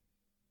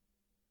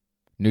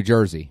New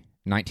Jersey,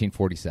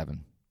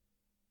 1947.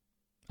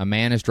 A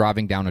man is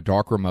driving down a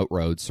dark, remote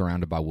road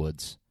surrounded by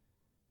woods.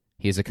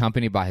 He is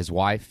accompanied by his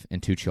wife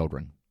and 2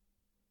 children.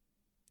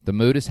 The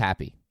mood is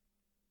happy.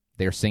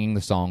 They are singing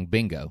the song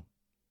Bingo.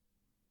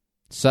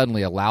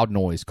 Suddenly, a loud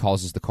noise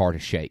causes the car to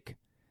shake.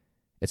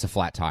 It's a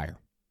flat tire.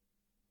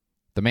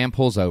 The man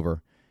pulls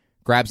over,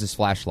 grabs his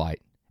flashlight,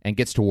 and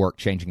gets to work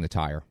changing the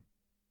tire.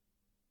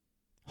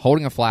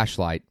 Holding a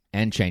flashlight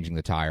and changing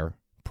the tire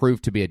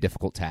proved to be a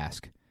difficult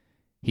task.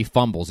 He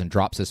fumbles and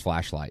drops his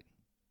flashlight.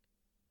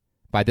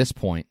 By this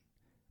point,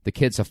 the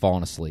kids have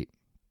fallen asleep.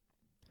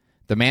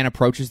 The man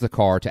approaches the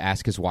car to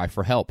ask his wife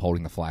for help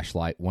holding the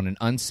flashlight when an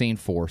unseen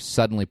force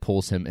suddenly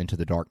pulls him into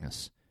the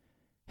darkness.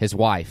 His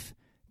wife,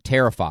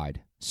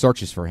 terrified,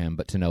 searches for him,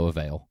 but to no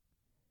avail.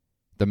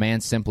 The man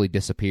simply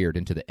disappeared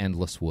into the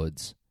endless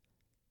woods.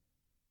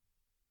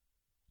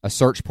 A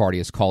search party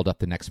is called up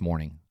the next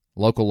morning.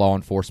 Local law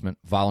enforcement,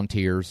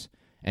 volunteers,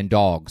 and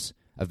dogs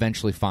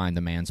eventually find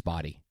the man's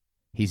body.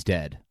 He's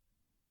dead,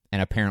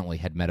 and apparently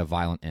had met a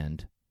violent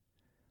end.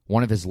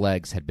 One of his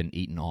legs had been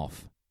eaten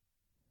off.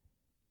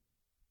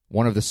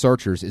 One of the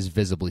searchers is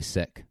visibly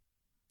sick.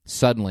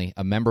 Suddenly,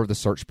 a member of the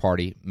search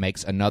party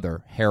makes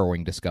another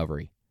harrowing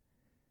discovery.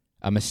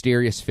 A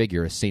mysterious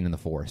figure is seen in the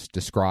forest,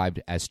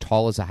 described as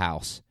tall as a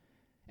house,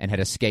 and had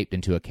escaped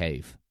into a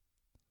cave.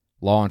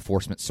 Law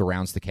enforcement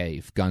surrounds the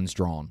cave, guns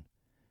drawn.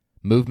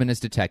 Movement is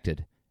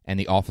detected, and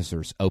the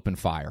officers open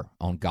fire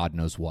on God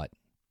knows what.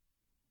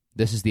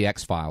 This is The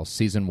X-Files,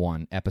 Season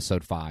 1,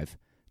 Episode 5,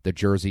 The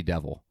Jersey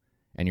Devil,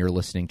 and you're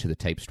listening to the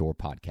Tape Store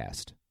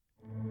Podcast.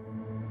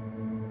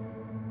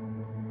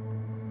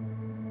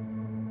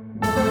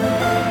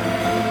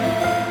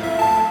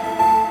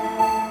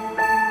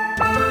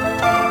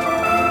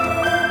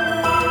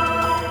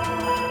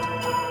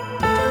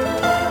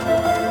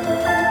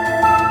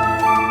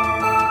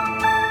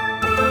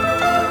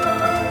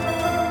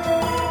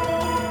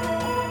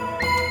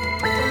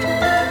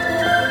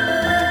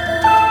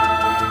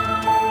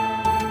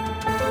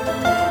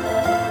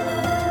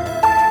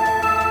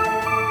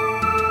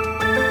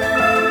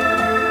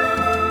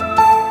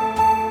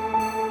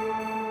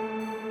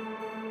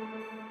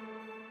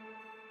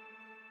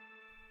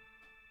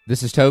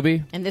 This is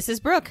Toby. And this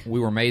is Brooke. We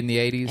were made in the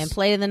 80s. And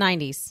played in the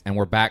 90s. And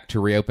we're back to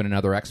reopen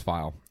another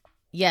X-File.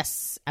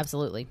 Yes,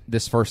 absolutely.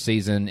 This first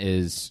season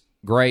is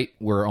great.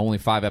 We're only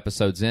 5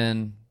 episodes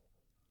in.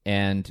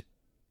 And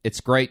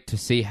it's great to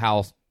see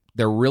how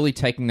they're really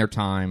taking their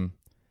time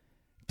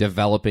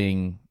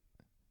developing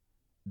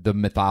the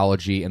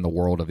mythology and the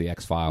world of the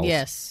X-Files.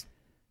 Yes.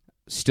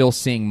 Still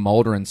seeing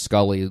Mulder and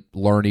Scully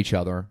learn each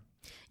other.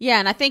 Yeah,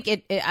 and I think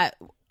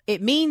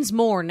it means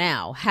more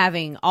now,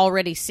 having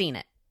already seen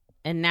it.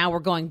 And now we're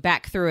going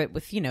back through it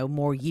with,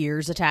 more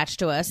years attached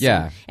to us.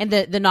 Yeah. And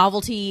the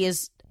novelty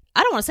is,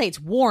 I don't want to say it's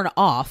worn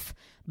off,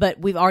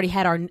 but we've already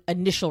had our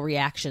initial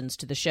reactions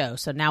to the show.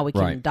 So now we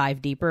can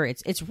dive deeper.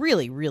 It's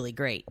really, really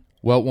great.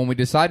 Well, when we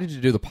decided to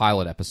do the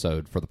pilot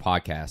episode for the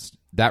podcast,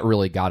 that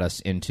really got us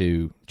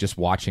into just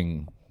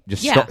watching,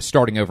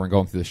 starting over and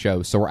going through the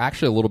show. So we're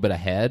actually a little bit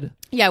ahead.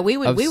 Yeah, we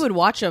would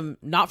watch them,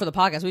 not for the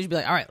podcast. We'd be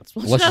like, all right, let's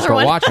just another start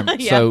one. watching them.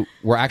 Yeah. So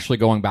we're actually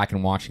going back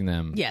and watching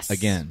them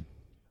again.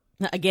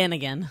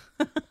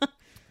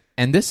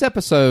 And this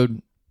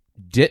episode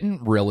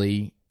didn't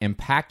really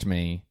impact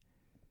me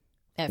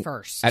at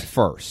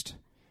first.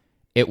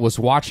 It was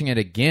watching it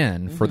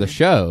again for the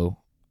show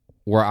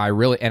where I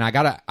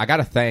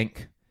gotta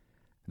thank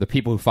the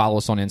people who follow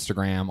us on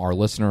Instagram, our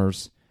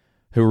listeners,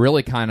 who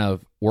really kind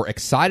of were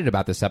excited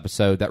about this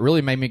episode. That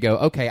really made me go,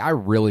 okay, I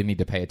really need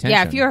to pay attention.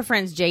 Yeah, a few of our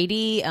friends,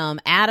 JD,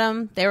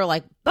 Adam, they were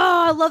like,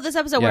 oh, I love this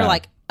episode. Yeah. We're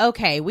like,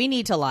 okay, we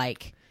need to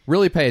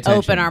really pay attention.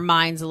 Open our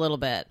minds a little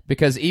bit.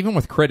 Because even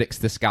with critics,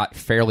 this got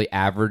fairly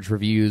average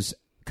reviews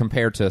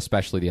compared to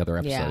especially the other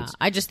episodes. Yeah,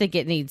 I just think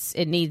it needs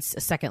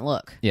a second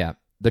look. Yeah.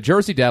 The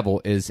Jersey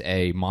Devil is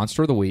a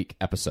Monster of the Week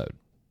episode.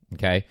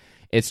 Okay?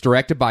 It's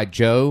directed by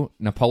Joe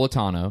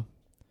Napolitano,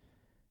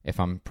 if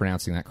I'm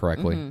pronouncing that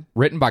correctly.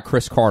 Written by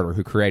Chris Carter,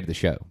 who created the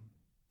show.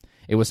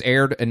 It was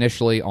aired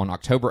initially on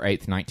October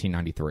 8th,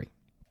 1993.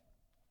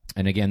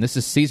 And again, this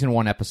is Season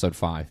 1, Episode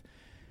 5.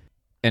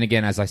 And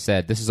again, as I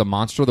said, this is a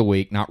Monster of the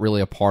Week, not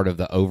really a part of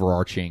the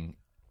overarching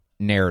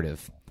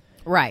narrative.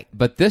 Right.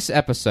 But this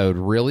episode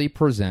really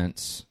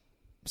presents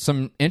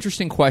some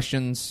interesting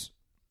questions.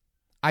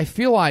 I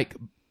feel like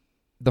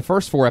the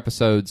first 4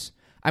 episodes,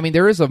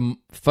 there is a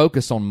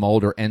focus on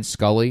Mulder and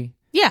Scully.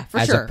 Yeah, for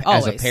sure.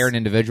 As a pair and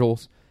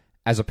individuals.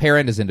 As a pair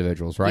and as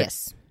individuals, right?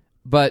 Yes.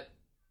 But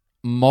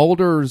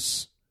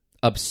Mulder's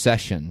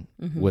obsession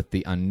with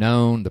the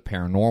unknown, the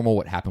paranormal,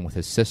 what happened with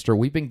his sister,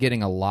 we've been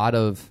getting a lot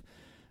of...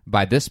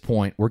 By this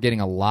point, we're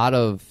getting a lot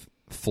of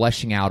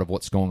fleshing out of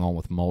what's going on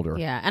with Mulder.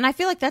 Yeah, and I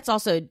feel like that's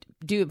also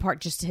due in part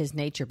just to his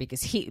nature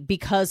because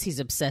he's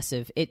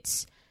obsessive.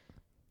 It's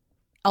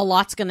a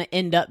lot's going to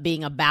end up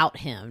being about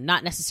him,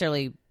 not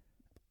necessarily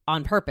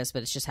on purpose,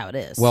 but it's just how it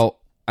is. Well,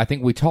 I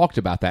think we talked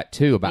about that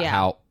too, about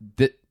how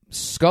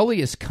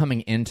Scully is coming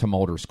into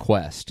Mulder's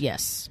quest.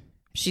 Yes,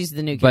 she's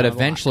the new. But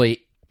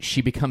eventually,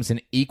 she becomes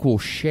an equal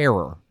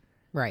sharer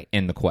right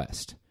in the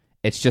quest.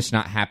 It's just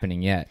not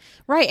happening yet.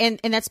 Right,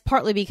 and that's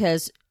partly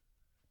because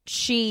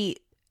she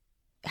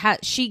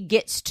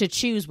gets to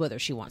choose whether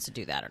she wants to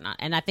do that or not.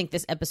 And I think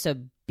this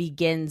episode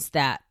begins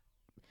that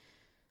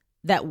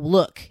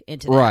look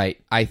into that.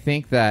 Right. I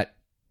think that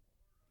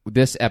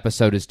this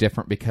episode is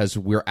different because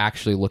we're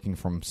actually looking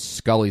from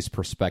Scully's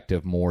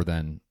perspective more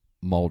than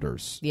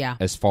Mulder's. Yeah.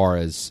 As far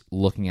as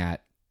looking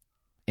at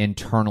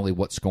internally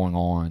what's going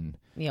on.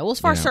 Yeah, well,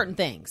 as far as certain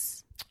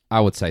things. I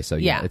would say so,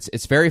 yeah. Yeah.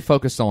 It's very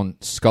focused on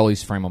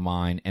Scully's frame of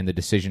mind and the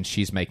decisions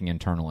she's making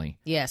internally.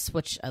 Yes,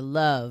 which I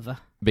love.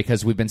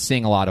 Because we've been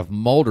seeing a lot of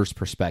Mulder's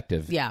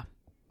perspective. Yeah.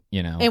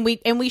 And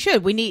we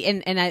should. We need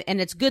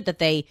and it's good that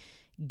they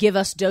give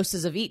us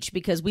doses of each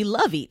because we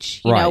love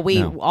each.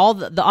 All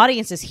the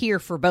audience is here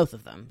for both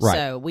of them. Right.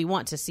 So we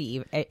want to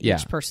see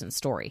each person's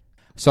story.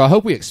 So I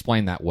hope we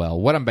explained that well.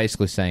 What we're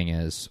basically saying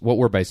is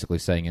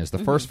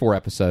the first 4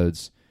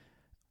 episodes,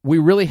 we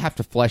really have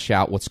to flesh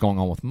out what's going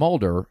on with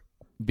Mulder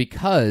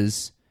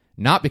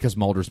not because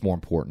Mulder's more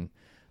important,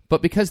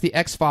 but because the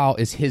X-File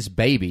is his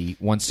baby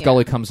when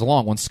Scully comes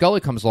along. When Scully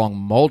comes along,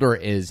 Mulder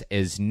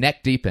is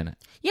neck deep in it.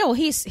 Yeah, well,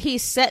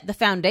 he's set the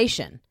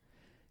foundation.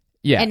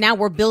 Yeah. And now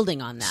we're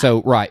building on that.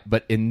 So, right.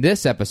 But in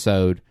this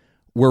episode,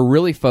 we're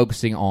really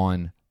focusing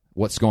on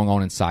what's going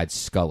on inside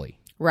Scully.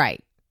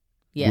 Right.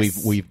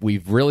 Yes.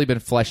 We've really been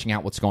fleshing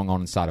out what's going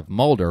on inside of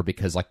Mulder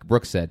because, like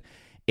Brooke said,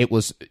 it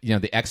was,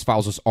 the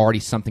X-Files was already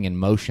something in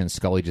motion.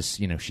 Scully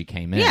just, she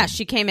came in. Yeah,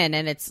 she came in.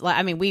 And it's like,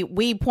 I mean,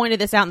 we pointed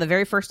this out in the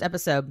very first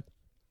episode.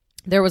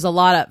 There was a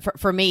lot of,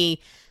 for me,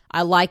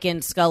 I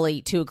likened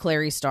Scully to a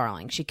Clarice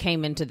Starling. She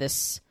came into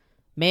this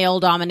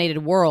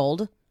male-dominated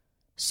world.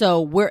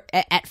 So we're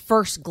at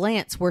first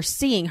glance, we're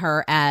seeing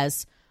her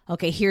as,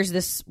 okay, here's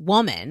this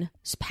woman,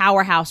 this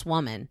powerhouse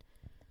woman.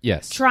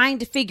 Yes. Trying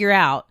to figure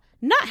out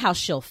not how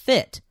she'll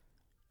fit,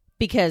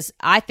 because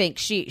I think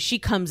she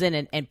comes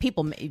in and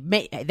people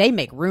they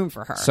make room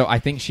for her. So I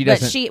think she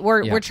doesn't. But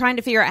we're trying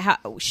to figure out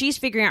how she's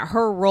figuring out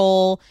her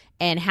role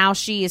and how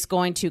she is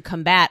going to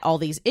combat all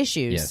these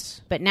issues.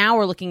 Yes. But now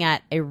we're looking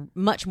at a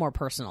much more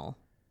personal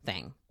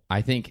thing.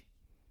 I think,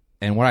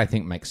 and what I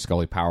think makes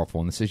Scully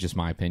powerful, and this is just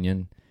my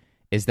opinion,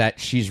 is that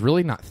she's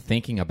really not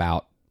thinking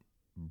about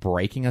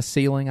breaking a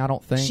ceiling. I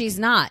don't think she's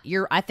not.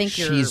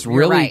 She's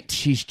really right.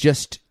 She's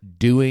just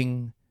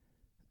doing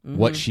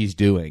what she's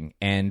doing,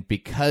 and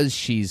because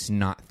she's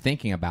not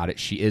thinking about it,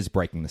 she is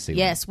breaking the ceiling.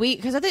 Yes,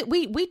 because I think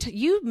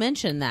you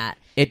mentioned that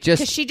it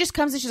just because she just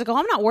comes and she's like, "Oh,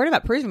 I'm not worried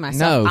about proving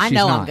myself. No, I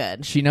know not. I'm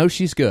good." She knows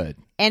she's good,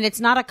 and it's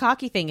not a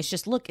cocky thing. It's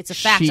just look, it's a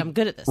fact. I'm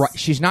good at this. Right?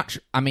 She's not.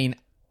 I mean,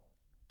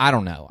 I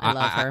don't know. I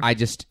love her. I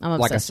just, I'm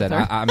like I said,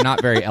 I'm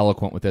not very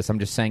eloquent with this. I'm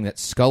just saying that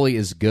Scully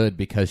is good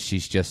because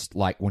she's just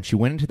like, when she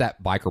went into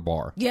that biker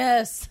bar.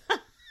 Yes.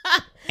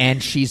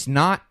 And she's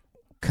not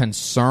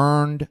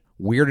concerned,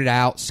 weirded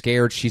out,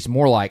 scared. She's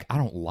more like, I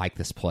don't like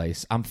this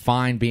place. I'm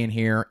fine being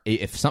here.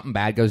 If something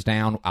bad goes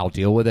down, I'll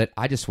deal with it.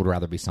 I just would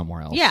rather be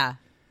somewhere else. Yeah.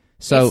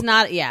 So it's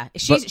not, yeah.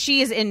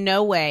 She is in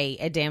no way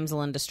a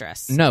damsel in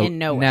distress. No, in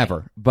no way.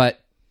 Never. But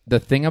the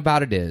thing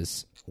about it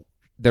is,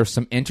 there's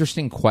some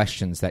interesting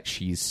questions that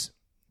she's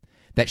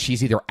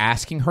either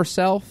asking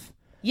herself,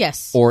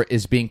 yes, or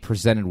is being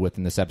presented with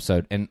in this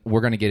episode, and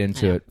we're going to get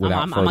into it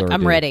without further ado.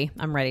 I'm ready.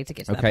 I'm ready to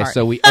get to that part. Okay,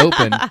 so we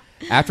open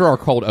after our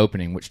cold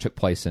opening, which took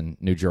place in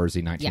New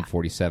Jersey,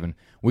 1947.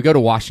 We go to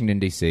Washington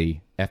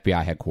D.C.,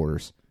 FBI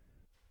headquarters,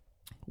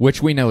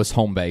 which we know is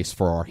home base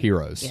for our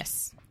heroes.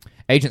 Yes.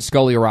 Agent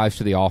Scully arrives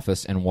to the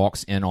office and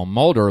walks in on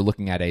Mulder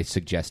looking at a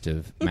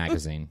suggestive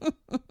magazine.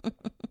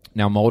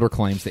 Now, Mulder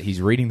claims that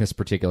he's reading this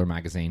particular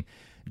magazine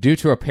due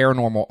to a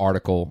paranormal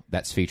article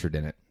that's featured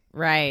in it.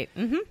 Right.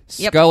 Mm-hmm.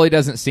 Yep. Scully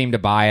doesn't seem to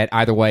buy it.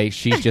 Either way,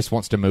 she just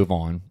wants to move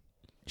on.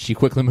 She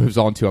quickly moves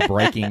on to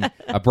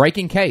a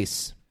breaking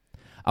case.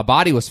 A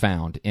body was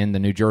found in the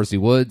New Jersey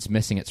woods,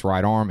 missing its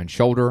right arm and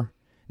shoulder.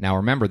 Now,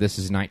 remember, this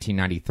is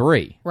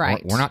 1993.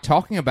 Right. We're not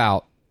talking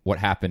about what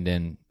happened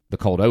in the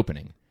cold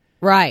opening.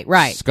 Right,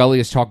 right. Scully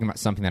is talking about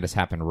something that has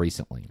happened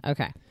recently.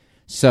 Okay.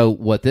 So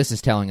what this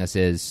is telling us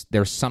is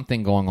there's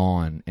something going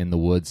on in the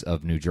woods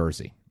of New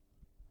Jersey.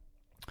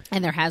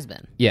 And there has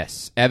been.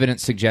 Yes.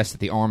 Evidence suggests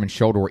that the arm and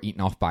shoulder were eaten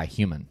off by a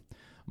human.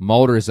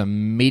 Mulder is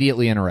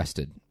immediately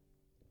interested.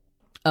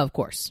 Of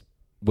course.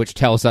 Which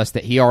tells us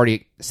that he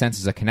already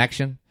senses a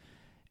connection,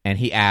 and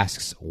he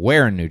asks,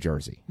 where in New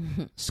Jersey?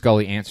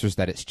 Scully answers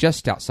that it's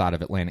just outside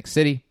of Atlantic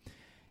City,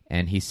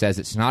 and he says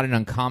it's not an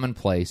uncommon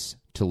place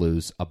to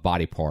lose a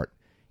body part.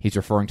 He's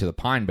referring to the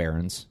Pine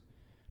Barrens.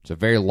 It's a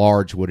very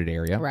large wooded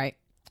area. Right.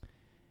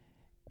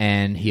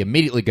 And he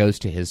immediately goes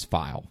to his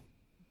file.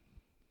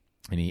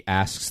 And he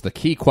asks the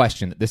key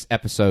question that this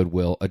episode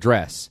will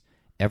address.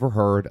 Ever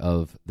heard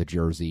of the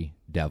Jersey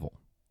Devil?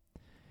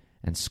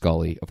 And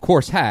Scully, of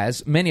course,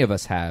 has. Many of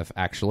us have,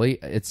 actually.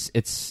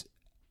 It's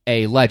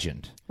a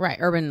legend. Right,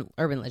 urban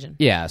legend.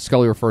 Yeah,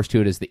 Scully refers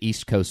to it as the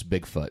East Coast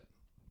Bigfoot.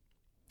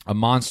 A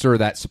monster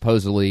that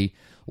supposedly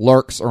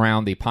lurks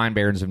around the Pine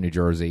Barrens of New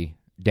Jersey.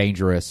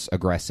 Dangerous,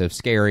 aggressive,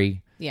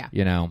 scary. Yeah.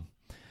 You know.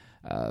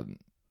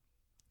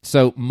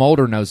 So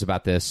Mulder knows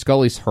about this.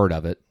 Scully's heard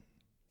of it.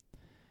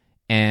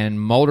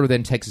 And Mulder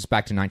then takes us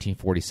back to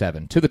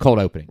 1947, to the cold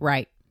opening.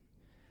 Right.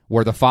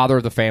 Where the father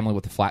of the family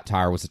with the flat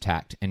tire was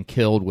attacked and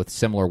killed with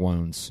similar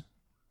wounds,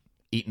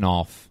 eaten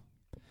off,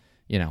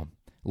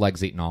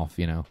 legs eaten off,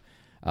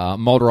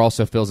 Mulder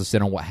also fills us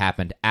in on what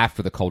happened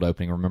after the cold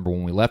opening. Remember,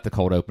 when we left the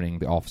cold opening,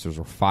 the officers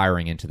were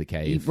firing into the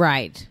cave.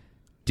 Right.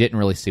 Didn't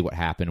really see what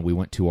happened. We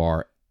went to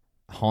our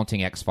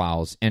Haunting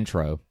X-Files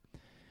intro.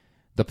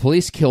 The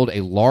police killed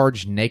a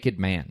large naked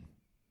man,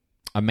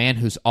 a man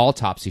whose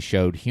autopsy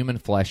showed human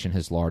flesh in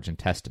his large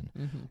intestine.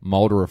 Mm-hmm.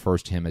 Mulder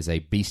refers to him as a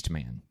beast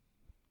man.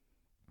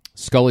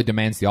 Scully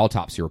demands the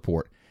autopsy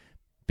report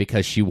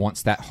because she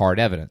wants that hard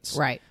evidence.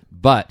 Right.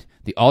 But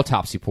the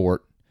autopsy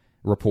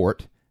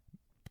report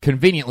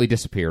conveniently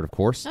disappeared, of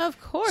course.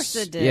 Of course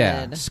it did.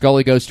 Yeah.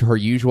 Scully goes to her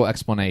usual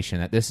explanation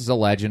that this is a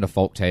legend, a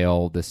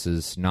folktale. This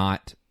is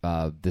not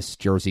this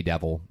Jersey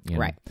Devil.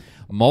 Right.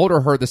 Mulder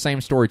heard the same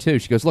story, too.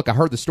 She goes, look, I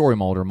heard the story,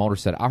 Mulder. Mulder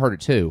said, I heard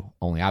it, too,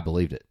 only I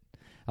believed it.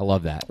 I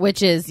love that.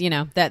 Which is,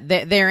 that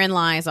therein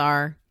lies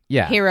our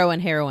hero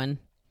and heroine.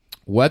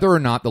 Whether or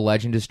not the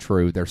legend is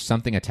true, there's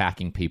something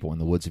attacking people in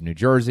the woods of New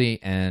Jersey,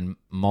 and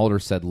Mulder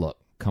said, look,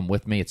 come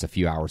with me. It's a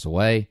few hours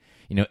away.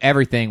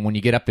 Everything, when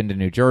you get up into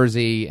New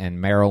Jersey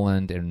and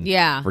Maryland and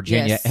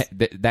Virginia,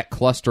 that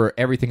cluster,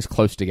 everything's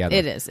close together.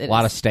 It is. A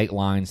lot of state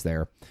lines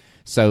there.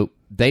 So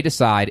they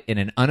decide in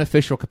an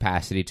unofficial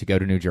capacity to go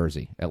to New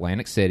Jersey,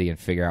 Atlantic City, and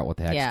figure out what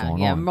the heck's going on.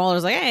 Yeah,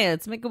 Mulder's like, hey,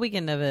 let's make a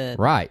weekend of it.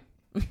 Right.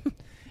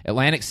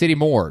 Atlantic City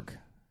Morgue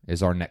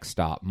is our next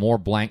stop. More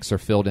blanks are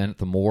filled in at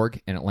the morgue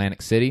in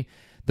Atlantic City.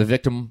 The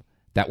victim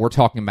that we're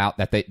talking about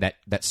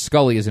that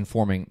Scully is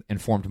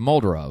informed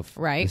Mulder of.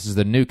 Right. This is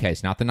the new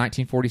case, not the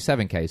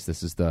 1947 case.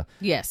 This is the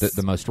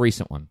most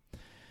recent one.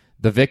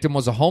 The victim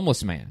was a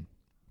homeless man.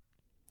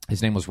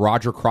 His name was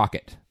Roger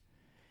Crockett,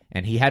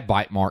 and he had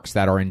bite marks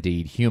that are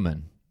indeed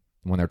human.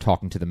 When they're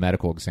talking to the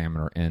medical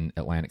examiner in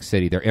Atlantic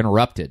City, they're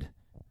interrupted,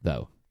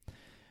 though,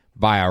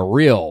 by a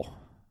real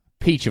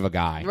peach of a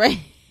guy.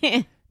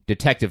 Right.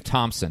 Detective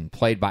Thompson,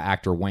 played by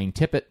actor Wayne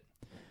Tippett,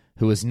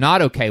 who is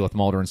not okay with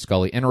Mulder and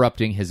Scully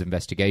interrupting his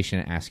investigation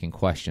and asking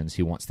questions.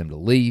 He wants them to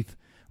leave,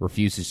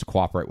 refuses to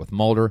cooperate with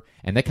Mulder,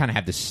 and they kind of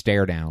have this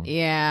stare down.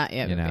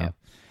 Yeah.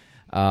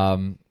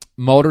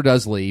 Mulder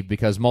does leave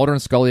because Mulder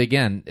and Scully,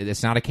 again,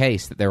 it's not a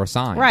case that they're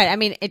assigned. Right. I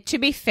mean, to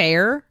be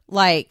fair,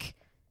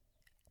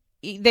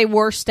 they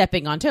were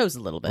stepping on toes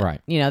a little bit.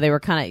 Right. They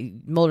were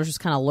Mulder's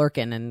just kind of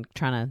lurking and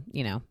trying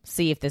to,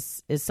 see if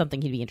this is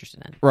something he'd be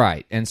interested in.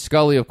 Right. And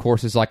Scully, of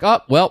course, is like,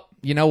 oh, well,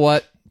 you know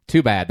what?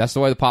 Too bad. That's the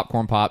way the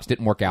popcorn pops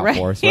didn't work out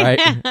for us, right?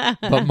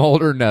 But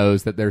Mulder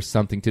knows that there's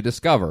something to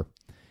discover.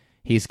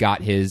 He's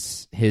got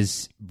his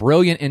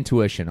brilliant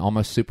intuition,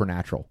 almost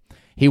supernatural.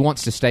 He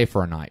wants to stay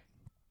for a night.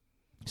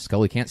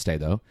 Scully can't stay,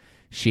 though.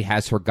 She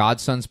has her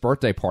godson's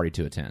birthday party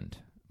to attend.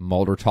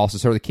 Mulder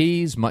tosses her the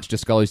keys, much to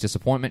Scully's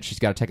disappointment. She's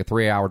got to take a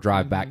 3-hour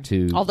drive back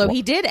to... Although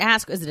he did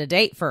ask, is it a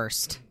date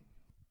first?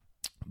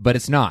 But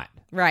it's not.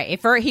 Right.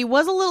 He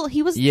was a little...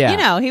 He was, he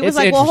was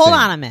like, well, hold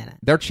on a minute.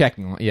 They're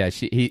checking. Yeah,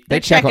 they're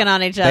checking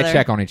on each other. They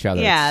check on each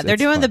other. Yeah, they're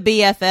doing fun. The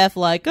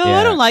BFF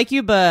I don't like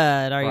you,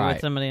 but are you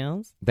with somebody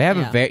else? They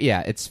have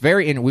it's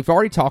very... And we've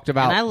already talked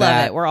about that. And I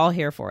love it. We're all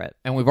here for it.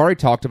 And we've already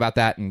talked about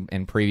that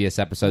in previous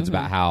episodes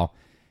about how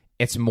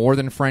it's more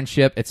than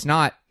friendship. It's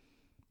not...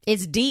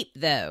 It's deep,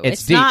 though.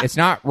 It's deep. It's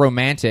not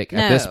romantic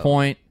at this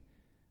point,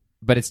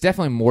 but it's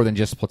definitely more than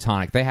just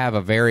platonic. They have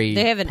an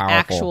powerful,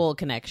 actual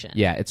connection.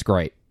 Yeah, it's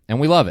great. And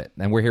we love it,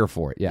 and we're here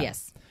for it. Yeah.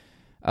 Yes.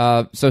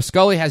 So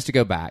Scully has to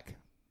go back.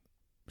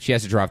 She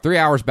has to drive 3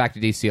 hours back to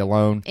D.C.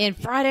 alone. In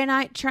Friday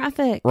night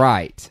traffic.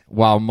 Right.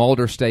 While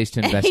Mulder stays to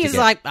investigate. He's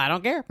like, I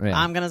don't care. Yeah.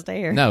 I'm going to stay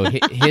here. No,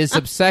 his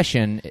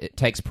obsession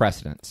takes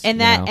precedence. And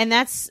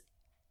that's,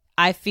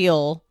 I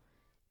feel,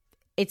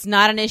 it's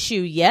not an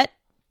issue yet.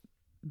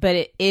 But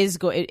it is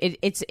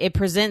it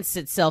presents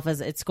itself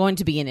as it's going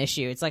to be an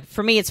issue. It's like,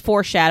 for me, it's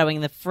foreshadowing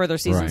the further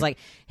seasons. Right. Like,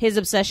 his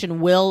obsession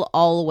will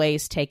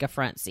always take a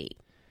front seat.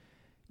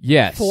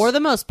 Yes, for the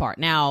most part.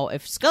 Now,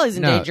 if Scully's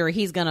in danger,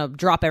 he's gonna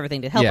drop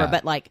everything to help her.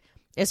 But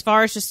as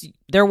far as just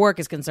their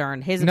work is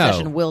concerned, his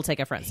obsession will take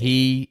a front seat.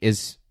 He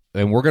is,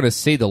 and we're going to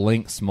see the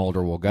lengths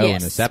Mulder will go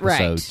in this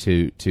episode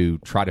to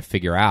try to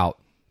figure out,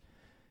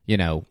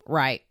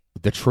 right,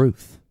 the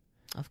truth.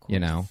 Of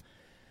course,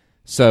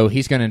 So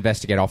he's going to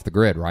investigate off the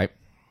grid, right?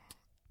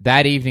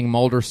 That evening,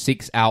 Mulder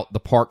seeks out the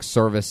Park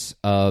Service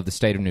of the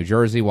state of New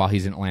Jersey. While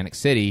he's in Atlantic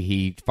City,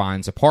 he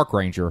finds a park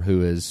ranger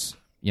who is,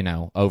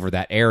 over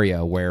that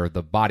area where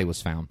the body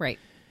was found. Right.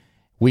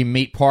 We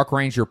meet Park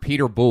Ranger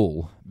Peter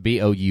Bull,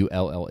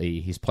 Boulle.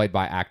 He's played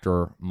by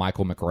actor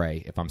Michael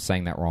McRae. If I'm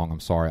saying that wrong, I'm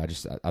sorry.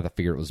 I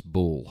figured it was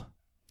Bull.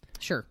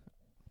 Sure.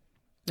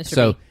 Mr.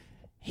 So B.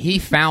 he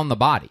found the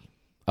body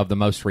of the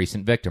most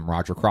recent victim,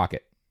 Roger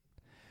Crockett.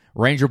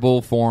 Ranger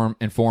Bull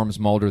informs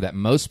Mulder that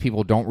most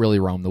people don't really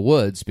roam the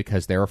woods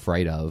because they're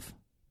afraid of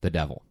the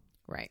devil.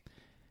 Right.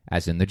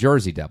 As in the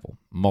Jersey Devil.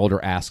 Mulder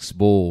asks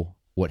Bull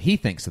what he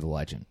thinks of the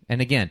legend.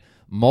 And again,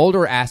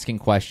 Mulder asking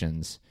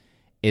questions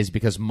is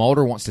because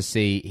Mulder wants to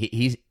see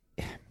he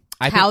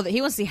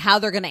wants to see how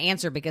they're going to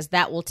answer, because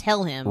that will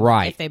tell him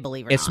if they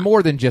believe or not. It's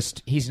more than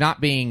just it's not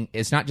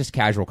just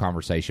casual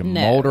conversation.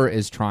 No. Mulder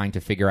is trying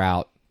to figure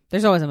out.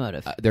 There's always a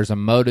motive. There's a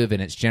motive,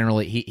 and it's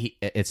generally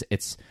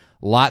it's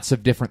lots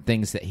of different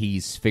things that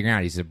he's figuring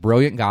out. He's a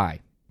brilliant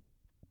guy.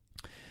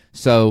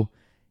 So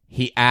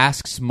he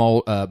asks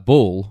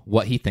Bull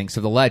what he thinks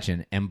of the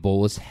legend, and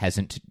Bull is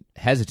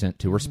hesitant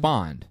to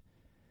respond,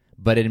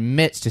 but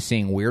admits to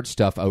seeing weird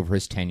stuff over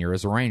his tenure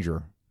as a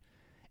ranger.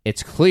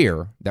 It's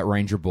clear that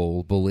Ranger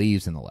Bull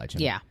believes in the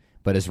legend,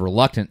 but is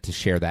reluctant to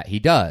share that he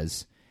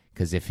does,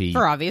 because if he...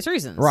 For obvious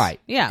reasons. Right.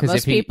 Yeah,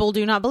 most people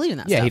do not believe in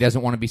that stuff. Yeah, he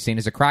doesn't want to be seen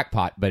as a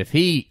crackpot, but if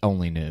he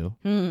only knew,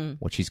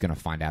 which he's going to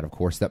find out, of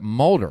course, that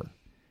Mulder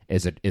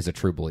is a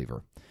true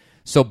believer.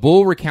 So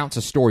Bull recounts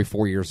a story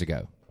 4 years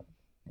ago,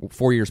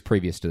 4 years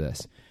previous to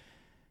this.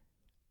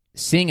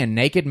 Seeing a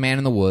naked man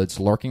in the woods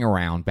lurking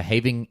around,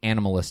 behaving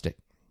animalistic.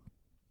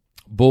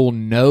 Bull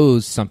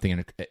knows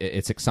something,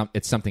 it's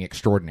something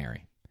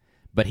extraordinary.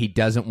 But he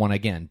doesn't want to,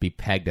 again, be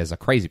pegged as a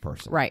crazy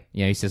person. Right.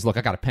 You know, he says, look,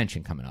 I got a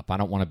pension coming up. I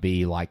don't want to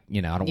be like,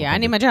 I don't want to... Yeah, I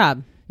need my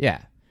job. Yeah.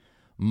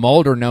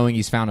 Mulder, knowing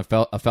he's found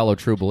a fellow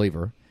true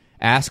believer,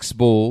 asks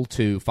Bull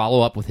to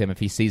follow up with him if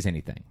he sees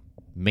anything.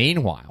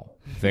 Meanwhile,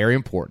 very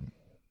important,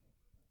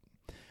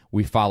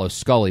 we follow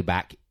Scully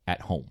back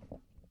at home.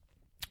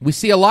 We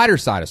see a lighter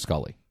side of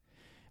Scully.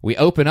 We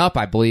open up,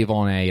 I believe,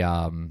 on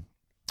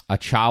a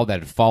child that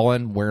had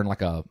fallen wearing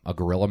like a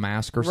gorilla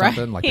mask or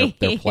something. Right. Like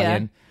they're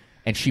playing.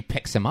 And she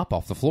picks him up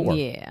off the floor.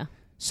 Yeah.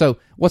 So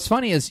what's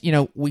funny is,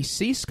 we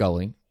see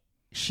Scully.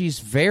 She's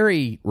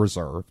very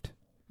reserved.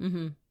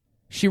 Mm-hmm.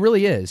 She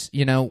really is.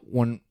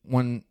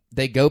 When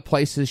they go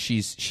places,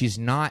 she's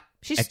not...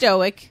 She's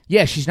stoic.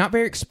 Yeah, she's not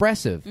very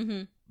expressive.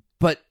 Mm-hmm.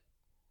 But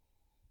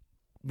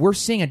we're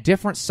seeing a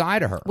different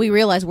side of her. We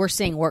realize we're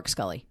seeing work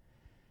Scully.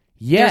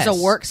 Yes. There's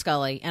a work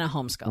Scully and a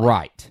home Scully.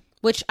 Right.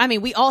 Which, I mean,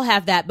 we all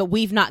have that, but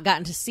we've not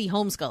gotten to see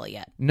home Scully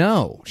yet.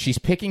 No. She's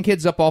picking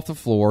kids up off the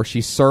floor.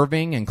 She's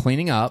serving and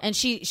cleaning up. And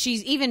she's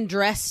even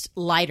dressed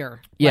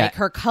lighter. Yeah. Like,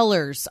 her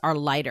colors are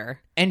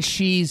lighter. And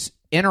she's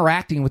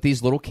interacting with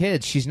these little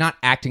kids. She's not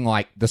acting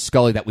like the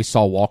Scully that we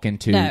saw walk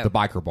into the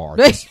biker bar,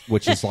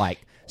 which is like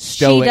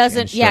stoic. She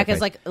doesn't, and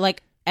because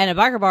like at a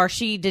biker bar,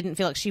 she didn't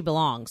feel like she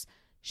belongs.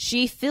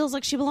 She feels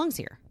like she belongs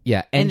here.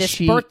 Yeah. And this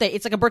birthday,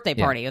 it's like a birthday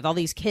party with all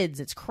these kids.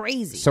 It's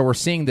crazy. So we're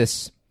seeing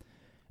this...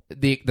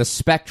 The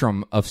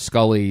spectrum of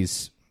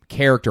Scully's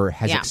character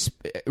has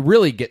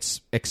really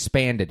gets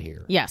expanded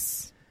here.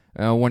 Yes.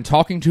 When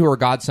talking to her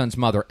godson's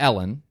mother,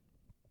 Ellen,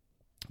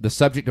 the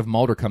subject of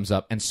Mulder comes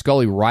up, and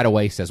Scully right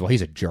away says, well,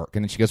 he's a jerk.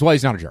 And then she goes, well,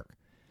 he's not a jerk.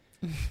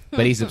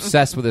 But he's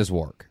obsessed with his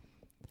work.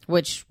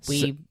 Which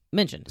we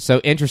mentioned. So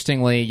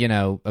interestingly,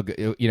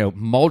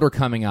 Mulder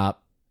coming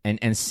up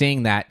and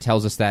seeing that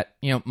tells us that,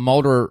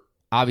 Mulder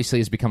obviously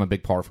has become a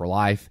big part of her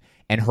life,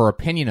 and her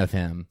opinion of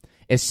him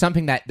is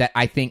something that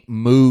I think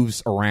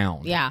moves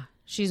around. Yeah,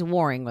 she's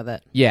warring with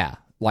it. Yeah,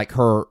 like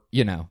her,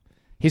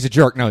 he's a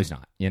jerk. No, he's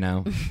not,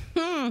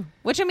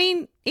 Which, I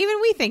mean,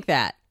 even we think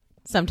that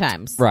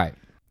sometimes. Right.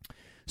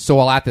 So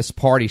while at this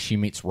party, she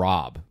meets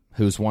Rob,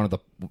 who's one of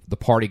the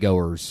party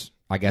goers,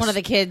 I guess. One of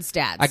the kids'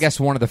 dads. I guess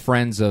one of the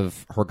friends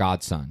of her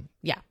godson.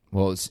 Yeah.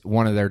 Well, it's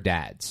one of their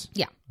dads.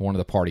 Yeah. One of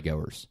the party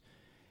goers.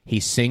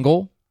 He's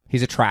single.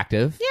 He's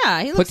attractive.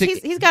 Yeah, he looks.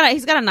 He's got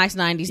a nice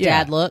 90s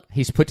dad look.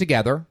 He's put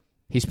together.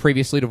 He's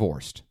previously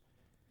divorced.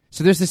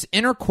 So there's this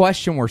inner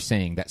question we're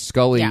seeing that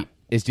Scully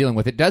is dealing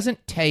with. It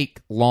doesn't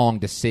take long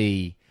to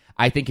see.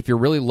 I think if you're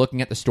really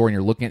looking at the story and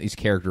you're looking at these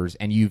characters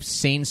and you've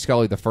seen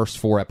Scully the first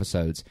 4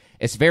 episodes,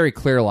 it's very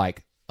clear,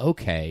 like,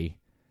 okay,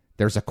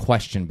 there's a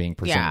question being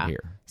presented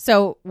here.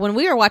 So when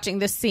we were watching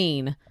this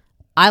scene,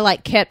 I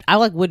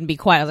wouldn't be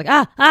quiet. I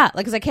was like,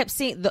 because I kept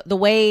seeing the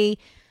way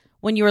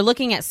when you were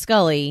looking at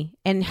Scully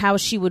and how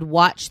she would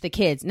watch the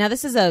kids. Now,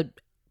 this is a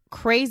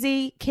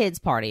crazy kids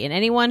party, and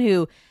anyone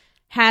who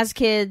has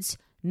kids,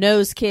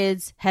 knows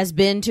kids, has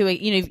been to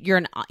you're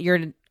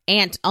an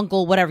aunt,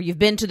 uncle, whatever, you've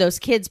been to those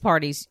kids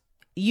parties,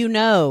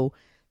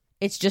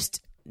 it's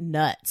just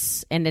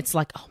nuts. And it's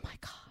like, oh my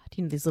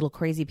God, these little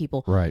crazy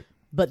people. Right.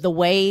 But the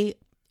way,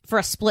 for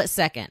a split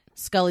second,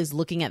 Scully's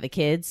looking at the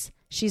kids,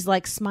 she's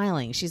like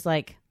smiling. She's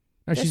like,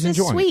 this she's is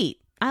enjoying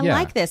sweet. I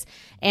like this.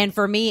 And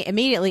for me,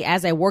 immediately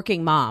as a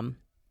working mom,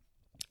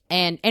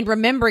 and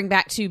remembering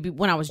back to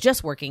when I was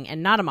just working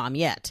and not a mom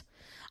yet,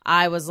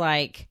 I was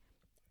like,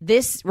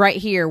 this right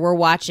here we're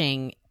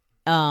watching,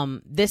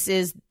 this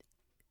is,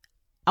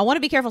 I want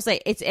to be careful to say,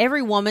 it's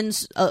every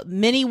woman's,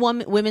 many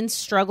women's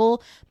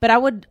struggle, but I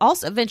would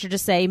also venture to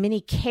say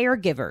many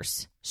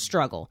caregivers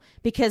struggle,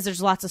 because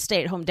there's lots of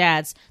stay-at-home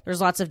dads.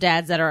 There's lots of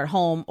dads that are at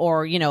home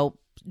or,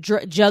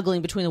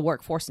 juggling between the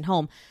workforce and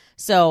home.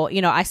 So,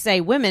 I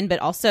say women, but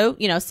also,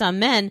 some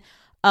men.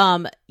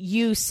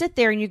 You sit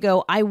there and you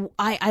go,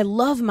 I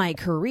love my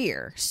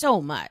career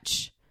so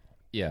much.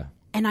 Yeah.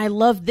 And I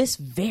love this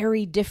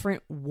very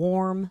different,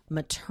 warm,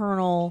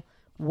 maternal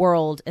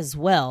world as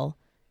well.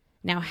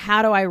 Now,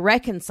 how do I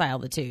reconcile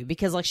the two?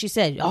 Because like she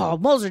said,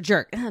 Mulder's a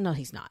jerk. No,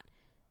 he's not.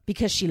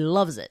 because she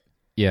loves it.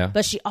 Yeah.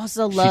 But she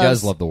also loves... She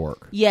does love the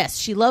work. Yes,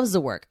 she loves the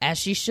work, as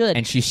she should.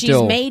 And she's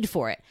made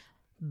for it.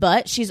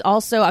 But she's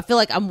also, I feel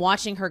like I'm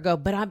watching her go,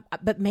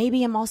 but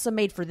maybe I'm also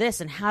made for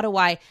this. And how do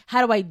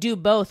I do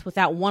both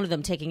without one of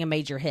them taking a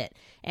major hit?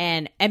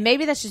 And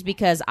maybe that's just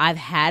because I've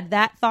had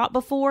that thought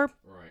before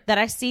that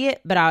I see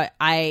it. But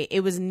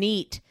it was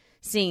neat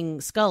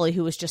seeing Scully,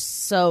 who was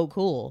just so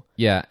cool.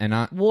 Yeah,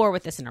 and war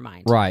with this in her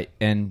mind. Right,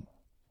 and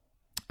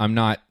I'm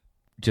not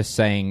just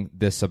saying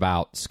this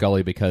about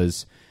Scully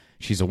because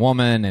she's a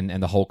woman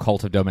and the whole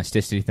cult of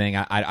domesticity thing.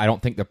 I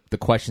don't think the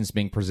question's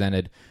being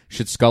presented.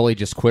 Should Scully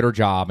just quit her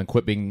job and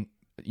quit being,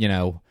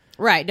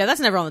 Right. No, that's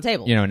never on the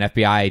table. An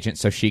FBI agent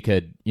so she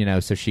could,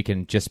 so she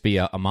can just be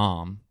a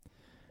mom.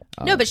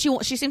 No, but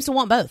she seems to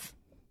want both.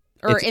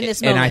 Or in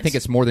this moment. And I think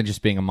it's more than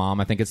just being a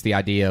mom. I think it's the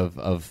idea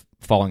of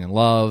falling in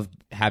love,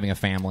 having a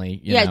family.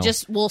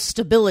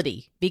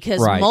 Stability. Because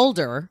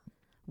Mulder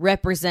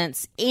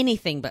represents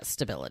anything but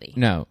stability.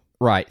 No,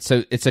 right.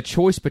 So it's a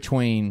choice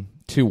between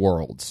two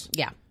worlds.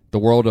 Yeah. The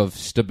world of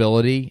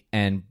stability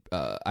and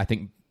I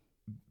think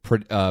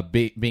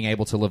being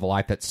able to live a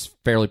life that's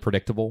fairly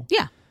predictable.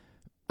 Yeah.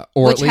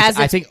 Or which at least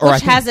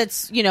has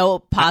its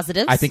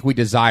positives. I think we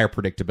desire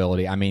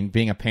predictability. I mean,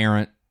 being a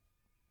parent,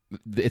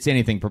 it's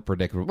anything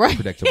predictable. Right.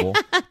 Predictable.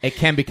 It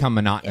can become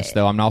monotonous,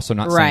 though. I'm also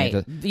not saying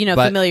it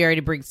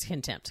familiarity brings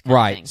contempt.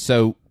 Right.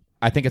 So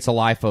I think it's a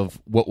life of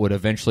what would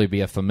eventually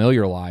be a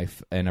familiar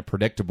life and a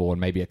predictable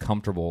and maybe a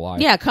comfortable life.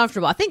 Yeah,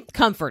 comfortable. I think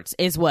comforts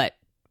is what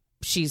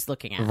she's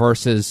looking at.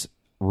 Versus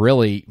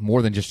really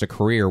more than just a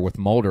career with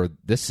Mulder.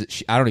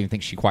 I don't even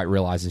think she quite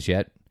realizes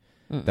yet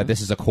that this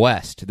is a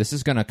quest. This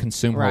is going to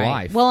consume her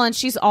life. Well, and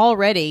she's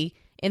already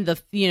in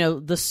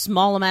the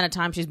small amount of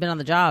time she's been on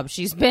the job,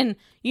 she's been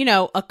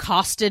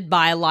accosted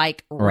by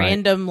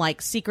random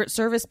Secret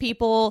Service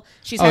people.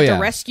 She's had to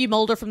rescue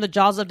Mulder from the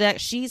jaws of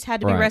death. She's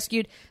had to be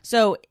rescued.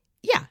 So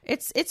yeah,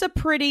 it's a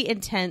pretty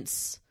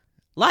intense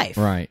life.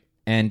 Right.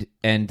 And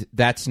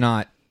that's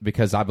not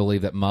because I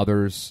believe that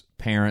mothers,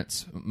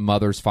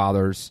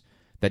 fathers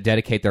that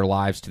dedicate their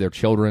lives to their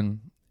children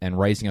and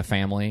raising a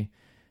family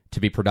to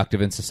be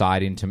productive in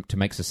society and to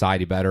make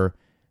society better,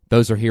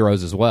 those are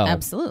heroes as well.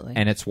 Absolutely.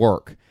 And it's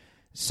work.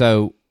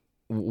 So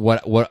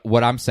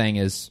what I'm saying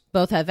is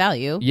both have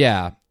value.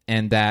 Yeah,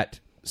 and that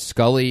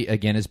Scully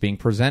again is being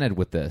presented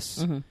with this.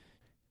 Mm-hmm.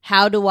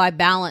 How do I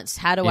balance?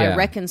 How do I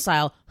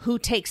reconcile? Who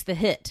takes the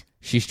hit?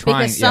 She's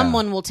trying because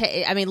someone will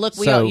take. I mean, look,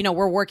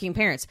 we're working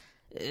parents.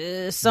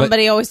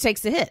 Somebody always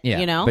takes the hit.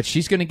 Yeah, but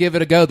she's going to give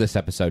it a go this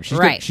episode. She's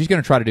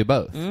going to try to do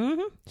both.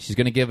 Mm-hmm. She's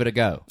going to give it a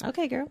go.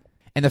 Okay, girl.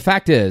 And the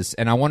fact is,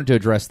 and I wanted to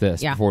address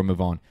this before we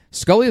move on,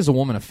 Scully is a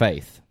woman of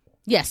faith.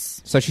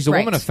 Yes. So she's a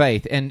woman of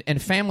faith,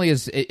 and family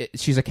is,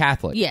 she's a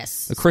Catholic.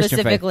 Yes. A Christian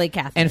specifically faith.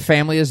 Catholic. And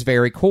family is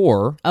very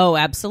core. Oh,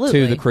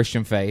 absolutely. To the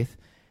Christian faith.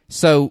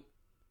 So.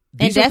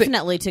 And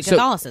definitely to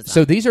Catholicism.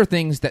 So these are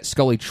things that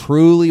Scully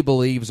truly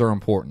believes are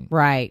important.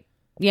 Right.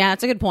 Yeah,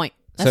 that's a good point.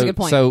 That's a good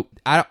point. So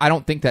I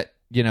don't think that,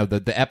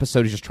 the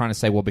episode is just trying to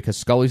say, well, because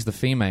Scully's the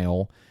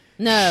female,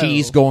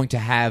 she's going to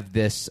have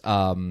this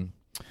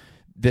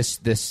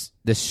this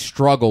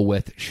struggle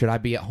with, should I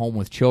be at home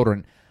with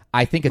children?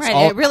 I think it's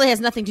all... It really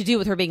has nothing to do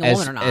with her being a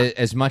woman or not.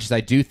 As much as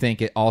I do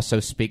think it also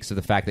speaks to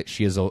the fact that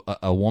she is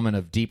a woman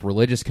of deep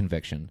religious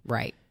conviction.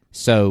 Right.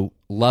 So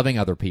loving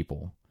other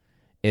people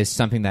is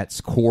something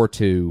that's core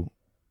to,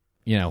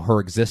 her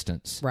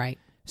existence. Right.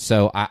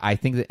 So I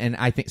think that, and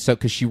I think so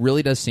because she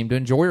really does seem to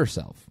enjoy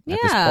herself at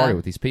this party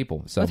with these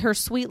people. So with her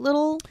sweet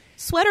little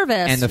sweater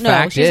vest. And the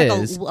fact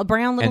is, a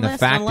brown little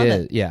vest.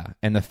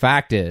 And the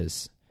fact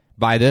is,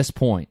 by this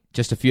point,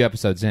 just a few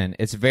episodes in,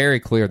 it's very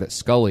clear that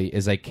Scully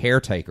is a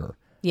caretaker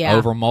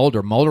over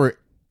Mulder.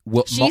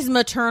 She's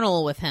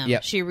maternal with him.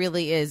 Yep. She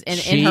really is,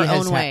 in her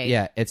own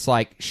way. It's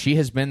like she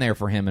has been there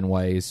for him in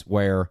ways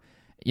where,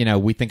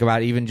 we think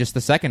about even just the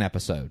second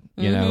episode,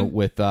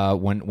 with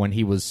when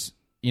he was,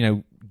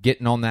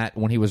 getting on that,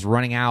 when he was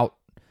running out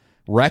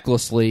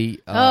recklessly.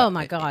 Oh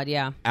my God,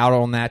 yeah. Out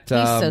on that. He's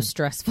so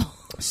stressful.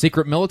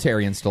 Secret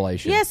military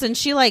installation. Yes, and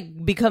she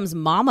becomes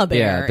Mama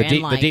Bear. Yeah,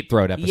 the deep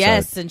throat episode.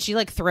 Yes, and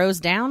she throws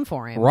down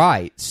for him.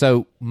 Right.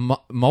 So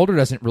Mulder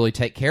doesn't really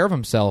take care of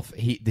himself.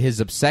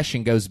 His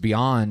obsession goes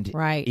beyond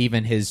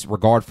even his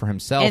regard for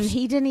himself. And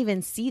he didn't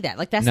even see that.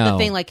 That's the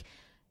thing.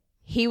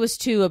 He was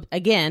too,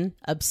 again,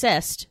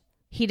 obsessed.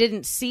 He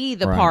didn't see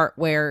the part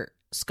where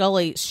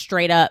Scully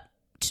straight up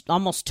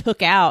almost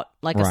took out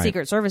a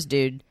Secret Service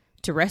dude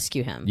to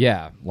rescue him.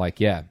 Yeah,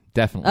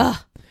 definitely. Ugh.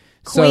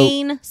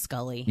 Queen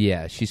Scully.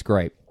 Yeah, she's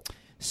great.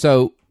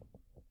 So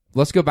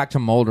let's go back to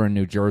Mulder in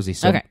New Jersey.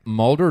 So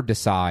Mulder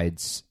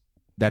decides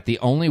that the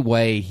only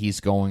way he's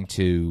going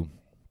to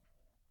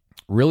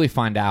really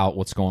find out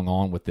what's going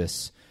on with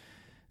this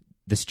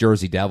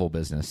Jersey Devil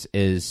business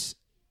is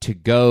to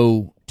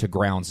go to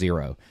ground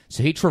zero.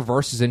 So he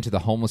traverses into the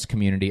homeless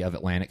community of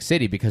Atlantic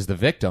City because the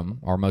victim,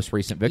 our most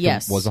recent victim,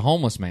 was a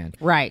homeless man.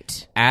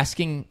 Right.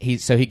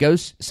 He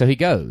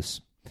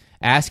goes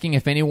asking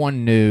if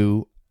anyone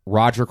knew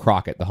Roger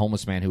Crockett, the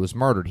homeless man who was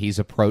murdered. He's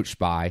approached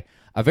by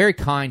a very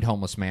kind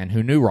homeless man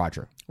who knew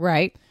Roger.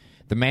 Right.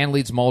 The man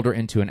leads Mulder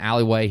into an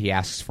alleyway. He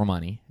asks for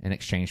money in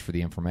exchange for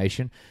the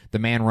information. The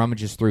man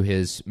rummages through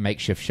his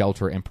makeshift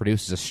shelter and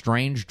produces a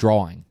strange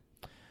drawing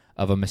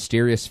of a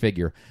mysterious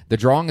figure. The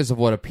drawing is of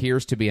what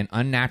appears to be an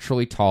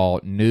unnaturally tall,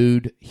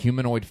 nude,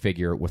 humanoid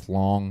figure with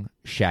long,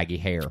 shaggy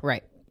hair.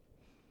 Right.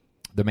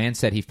 The man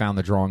said he found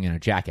the drawing in a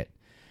jacket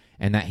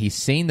and that he's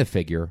seen the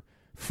figure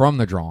from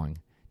the drawing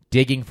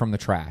digging from the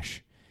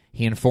trash.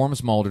 He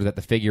informs Mulder that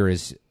the figure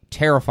is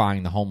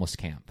terrifying the homeless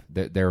camp.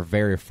 They're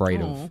very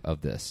afraid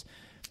of this.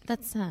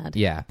 That's sad.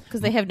 Yeah.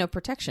 Because they have no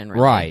protection,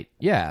 really. Right,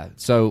 yeah.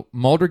 So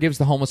Mulder gives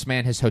the homeless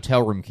man his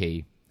hotel room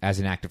key as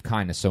an act of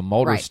kindness. So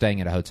Mulder's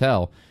staying at a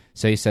hotel.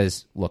 So he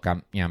says, look,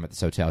 I'm at this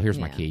hotel. Here's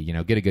my key.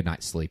 Get a good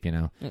night's sleep,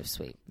 Oh,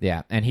 sweet.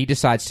 Yeah, and he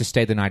decides to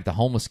stay the night at the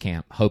homeless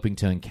camp, hoping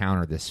to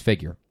encounter this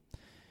figure.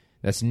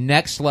 That's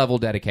next-level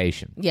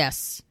dedication.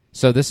 Yes.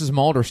 So this is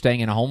Mulder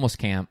staying in a homeless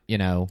camp,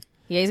 Yeah,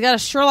 he's got a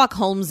Sherlock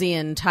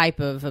Holmesian type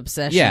of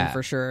obsession,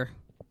 for sure.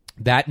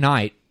 That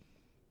night,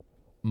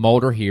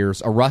 Mulder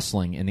hears a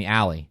rustling in the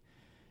alley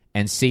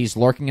and sees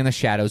lurking in the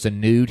shadows a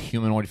nude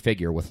humanoid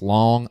figure with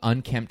long,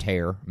 unkempt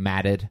hair,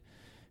 matted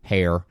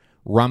hair,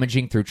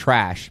 rummaging through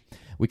trash.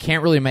 We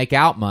can't really make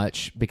out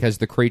much because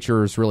the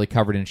creature is really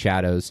covered in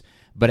shadows,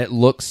 but it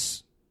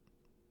looks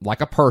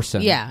like a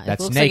person. Yeah,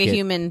 that's it looks naked. like a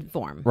human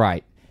form.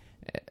 Right.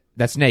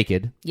 That's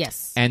naked.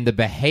 Yes. And the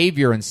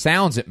behavior and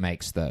sounds it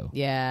makes, though,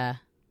 Yeah.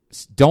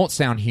 don't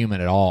sound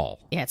human at all.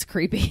 Yeah, it's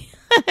creepy.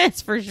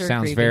 It's for sure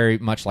Sounds creepy. very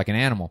much like an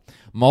animal.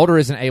 Mulder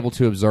isn't able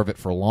to observe it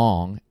for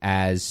long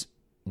as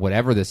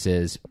whatever this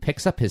is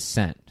picks up his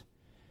scent.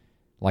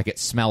 Like it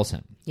smells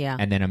him. Yeah.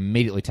 And then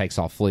immediately takes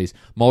off, flees.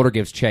 Mulder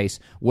gives chase.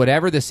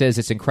 Whatever this is,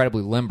 it's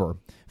incredibly limber,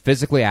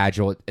 physically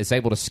agile. It's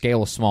able to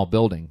scale a small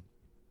building.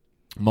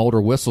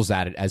 Mulder whistles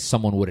at it as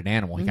someone would an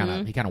animal. He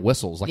kind of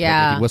whistles like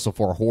he'd whistle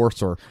for a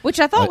horse or which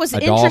I thought was a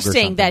dog or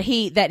interesting something. that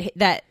he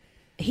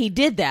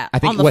did that I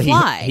think on the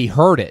fly. He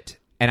heard it,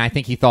 and I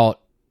think he thought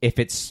if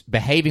it's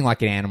behaving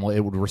like an animal, it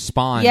would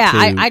respond. Yeah,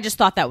 to, I just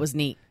thought that was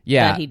neat.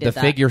 Yeah, that he did the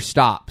that. figure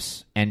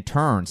stops and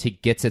turns. He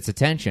gets its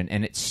attention,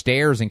 and it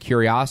stares in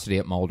curiosity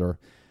at Mulder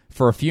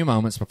for a few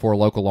moments before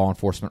local law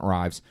enforcement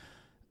arrives.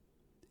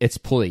 It's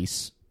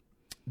police.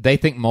 They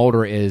think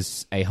Mulder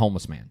is a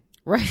homeless man.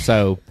 Right.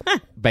 So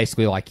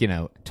basically,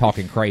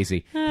 talking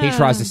crazy. He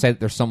tries to say that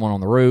there's someone on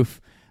the roof,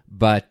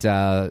 but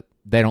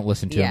they don't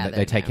listen to him.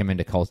 They take him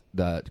into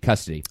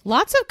custody.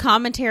 Lots of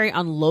commentary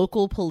on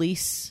local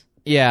police.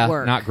 Yeah,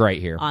 work not great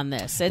here. On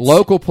this,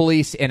 local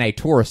police in a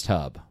tourist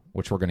hub,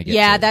 which we're going to get.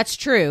 Yeah, to. That's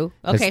true.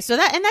 Okay, so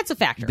that's a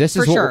factor this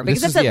for is what, sure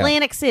because this it's is,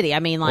 Atlantic City. I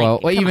mean,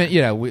 like, well, even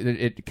on.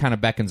 It kind of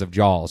beckons of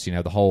Jaws.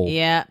 The whole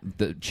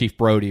the Chief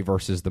Brody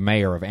versus the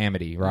mayor of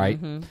Amity, right?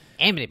 Mm-hmm.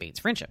 Amity means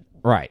friendship,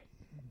 right?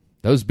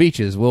 Those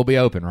beaches will be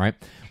open, right?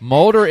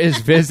 Mulder is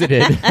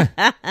visited.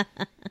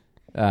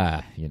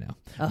 Mulder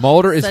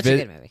is such a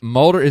good movie.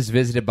 Mulder is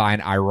visited by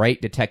an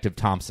irate Detective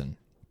Thompson,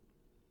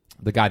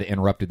 the guy that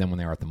interrupted them when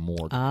they were at the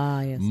morgue. Ah,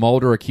 yes.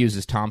 Mulder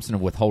accuses Thompson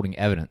of withholding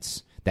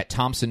evidence that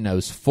Thompson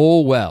knows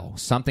full well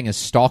something is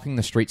stalking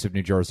the streets of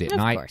New Jersey at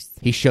night. Course.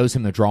 He shows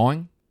him the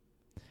drawing,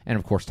 and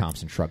of course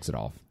Thompson shrugs it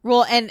off.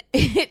 Well, and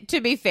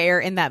to be fair,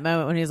 in that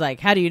moment when he's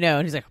like, "How do you know?"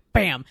 and he's like,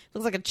 "Bam!"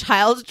 Looks like a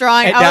child's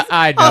drawing. I know.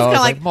 I was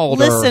kind of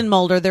Mulder. "Listen,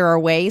 Mulder, there are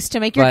ways to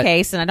make your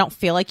case, and I don't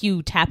feel like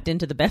you tapped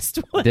into the best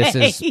way." This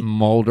is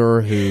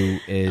Mulder who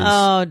is.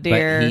 Oh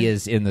dear, but he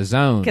is in the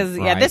zone because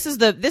right?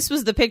 this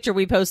was the picture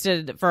we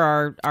posted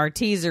for our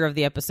teaser of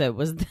the episode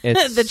was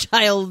the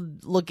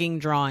child looking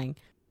drawing.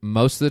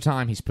 Most of the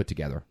time, he's put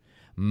together.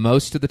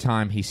 Most of the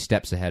time, he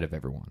steps ahead of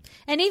everyone.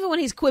 And even when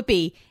he's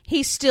quippy,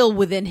 he's still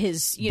within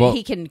his,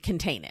 he can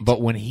contain it.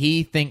 But when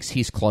he thinks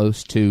he's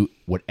close to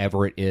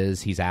whatever it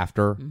is he's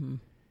after,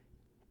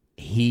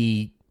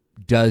 he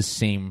does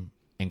seem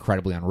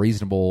incredibly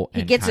unreasonable.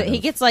 He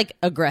gets like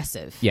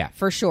aggressive. Yeah.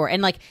 For sure.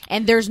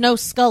 And there's no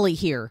Scully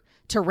here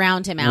to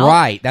round him out.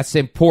 Right. That's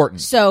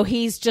important. So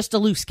he's just a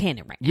loose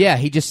cannon right now. Yeah,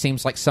 he just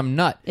seems like some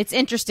nut. It's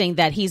interesting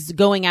that he's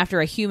going after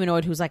a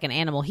humanoid who's like an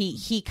animal.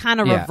 He kind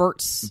of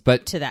reverts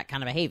to that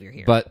kind of behavior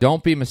here. But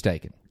don't be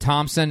mistaken.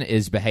 Thompson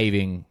is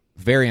behaving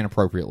very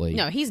inappropriately.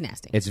 No, he's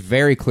nasty. It's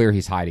very clear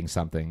he's hiding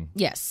something.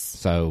 Yes.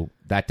 So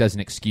that doesn't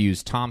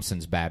excuse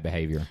Thompson's bad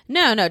behavior.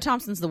 No,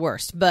 Thompson's the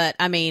worst. But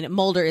I mean,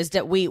 Mulder is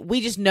that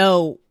we just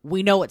know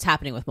what's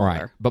happening with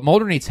Mulder. Right. But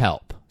Mulder needs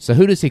help. So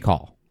who does he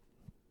call?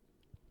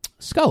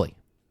 Scully.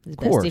 His of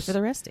course. bestie for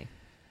the restie.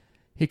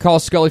 He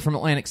calls Scully from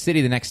Atlantic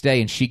City the next day,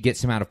 and she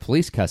gets him out of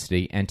police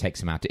custody and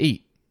takes him out to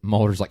eat.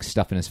 Mulder's like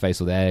stuffing his face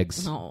with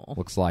eggs. Oh.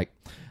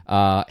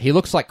 He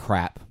looks like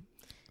crap.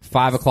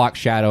 5 o'clock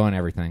shadow and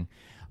everything.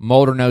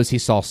 Mulder knows he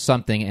saw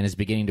something and is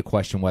beginning to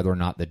question whether or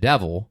not the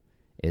devil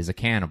is a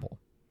cannibal.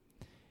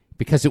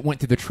 Because it went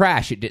through the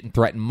trash, it didn't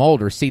threaten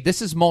Mulder. See,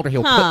 this is Mulder.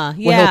 He'll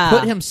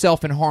put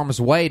himself in harm's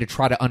way to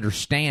try to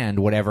understand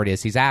whatever it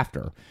is he's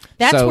after.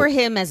 That's where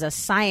him as a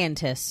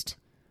scientist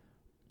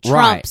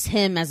trumps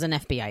him as an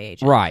FBI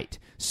agent. Right.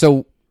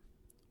 So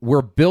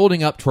we're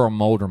building up to our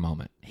Mulder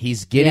moment. He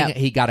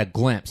got a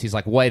glimpse. He's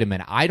like, wait a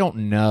minute. I don't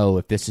know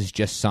if this is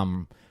just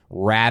some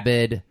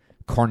rabid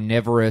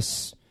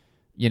carnivorous,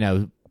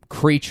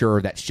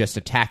 creature that's just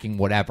attacking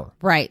whatever.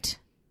 Right.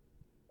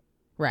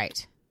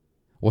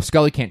 Well,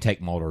 Scully can't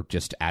take Mulder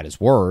just at his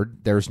word.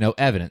 There's no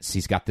evidence.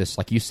 He's got this,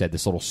 like you said,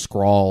 this little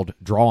scrawled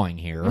drawing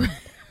here,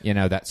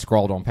 that's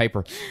scrawled on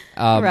paper.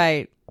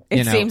 Right.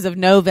 It seems of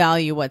no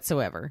value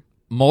whatsoever.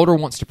 Mulder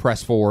wants to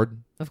press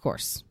forward. Of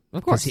course.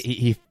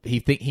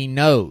 He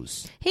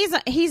knows.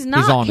 He's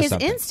not. His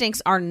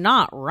instincts are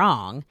not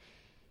wrong.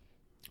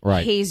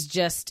 Right. He's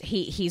just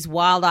he's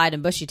wild-eyed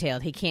and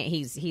bushy-tailed. He can't.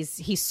 He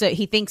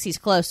thinks he's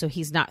close, so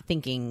he's not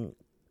thinking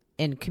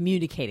and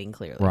communicating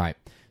clearly. Right.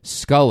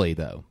 Scully,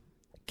 though,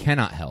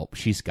 cannot help.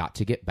 She's got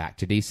to get back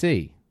to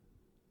D.C.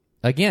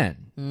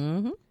 again.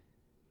 Mm-hmm.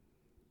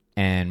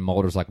 And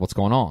Mulder's like, what's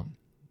going on?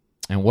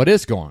 And what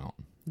is going on?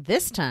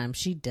 This time,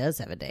 she does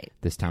have a date.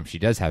 This time, she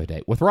does have a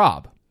date with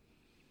Rob.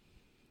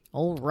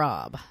 Old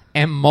Rob.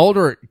 And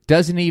Mulder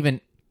doesn't even...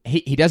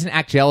 He doesn't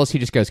act jealous. He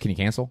just goes, can you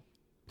cancel?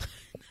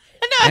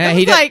 No,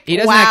 he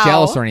doesn't act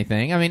jealous or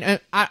anything. I mean,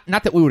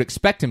 not that we would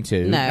expect him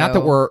to. No. Not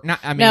that we're... Not,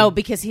 I mean, no,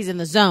 because he's in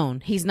the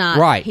zone. He's not.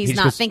 Right. He's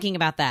not thinking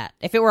about that.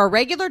 If it were a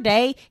regular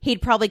day,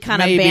 he'd probably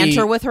kind of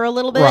banter with her a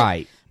little bit.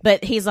 Right.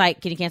 But he's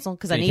like, can you cancel?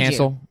 Because I need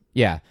you.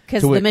 Yeah.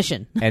 Because the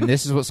mission. And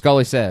this is what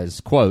Scully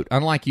says, quote,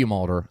 unlike you,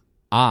 Mulder,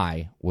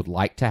 I would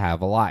like to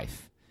have a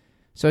life.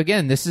 So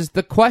again, this is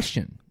the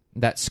question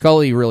that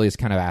Scully really is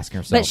kind of asking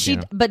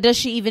herself. But does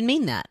she even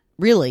mean that?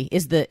 Really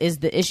is the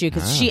issue?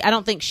 Because I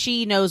don't think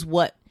she knows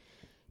what.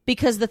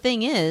 Because the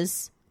thing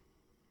is,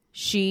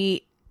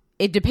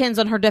 it depends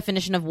on her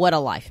definition of what a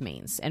life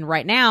means. And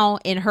right now,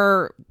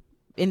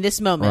 in this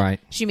moment, right.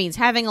 She means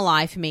having a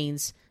life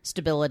means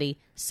stability,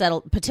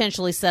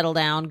 potentially settle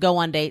down, go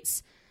on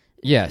dates.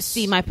 Yes.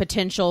 See my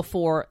potential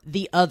for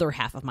the other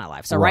half of my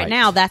life. So right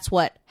now, that's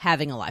what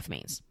having a life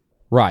means.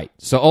 Right.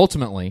 So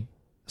ultimately,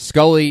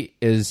 Scully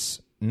is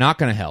not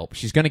going to help.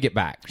 She's going to get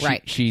back.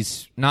 Right.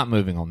 She's not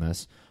moving on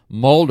this.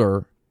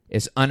 Mulder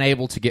is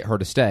unable to get her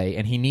to stay,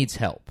 and he needs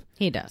help.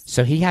 He does.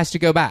 So he has to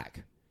go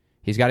back.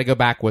 He's got to go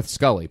back with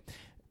Scully.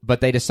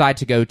 But they decide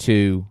to go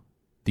to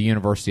the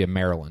University of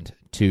Maryland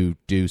to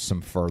do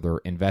some further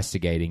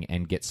investigating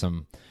and get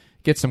some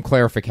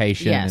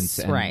clarification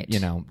and right.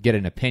 Get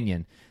an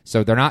opinion.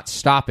 So they're not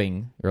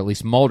stopping, or at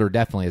least Mulder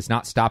definitely is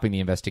not stopping the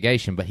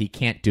investigation, but he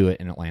can't do it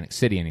in Atlantic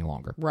City any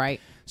longer. Right.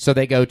 So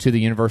they go to the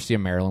University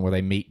of Maryland where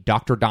they meet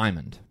Dr.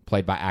 Diamond,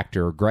 played by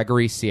actor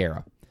Gregory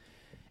Sierra.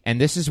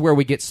 And this is where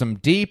we get some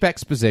deep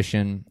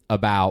exposition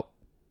about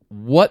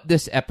what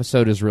this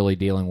episode is really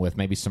dealing with,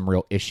 maybe some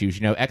real issues.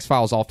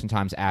 X-Files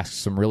oftentimes asks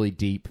some really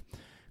deep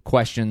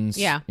questions,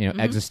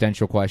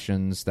 existential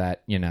questions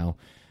that,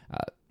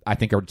 I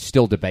think are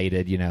still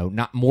debated,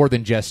 not more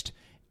than just,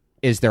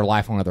 is there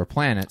life on other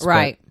planets?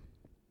 Right.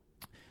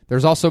 But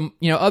there's also,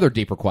 other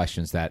deeper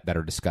questions that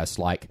are discussed,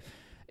 like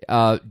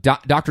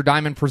Dr.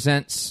 Diamond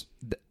presents,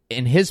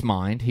 in his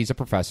mind, he's a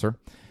professor,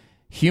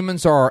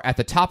 humans are at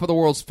the top of the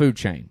world's food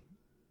chain.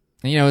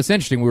 And, it's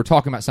interesting. We were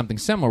talking about something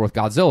similar with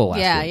Godzilla last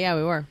week. Yeah,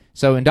 we were.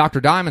 So in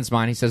Dr. Diamond's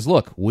mind, he says,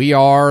 look, we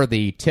are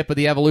the tip of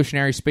the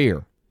evolutionary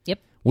spear. Yep.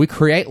 We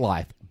create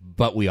life,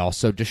 but we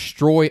also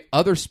destroy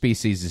other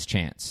species'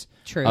 chance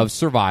of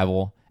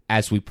survival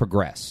as we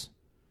progress.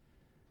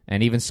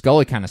 And even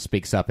Scully kind of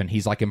speaks up, and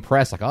he's like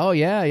impressed, like, oh,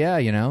 yeah,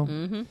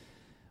 Mm-hmm.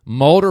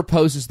 Mulder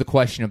poses the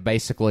question of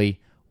basically,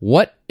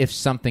 what if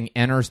something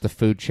enters the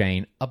food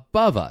chain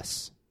above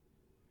us?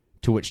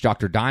 To which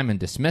Dr. Diamond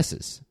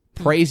dismisses,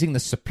 praising the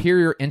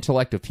superior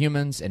intellect of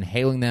humans and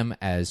hailing them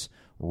as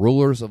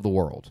rulers of the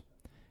world.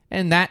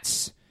 And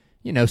that's,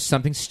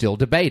 something still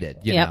debated,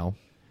 you know.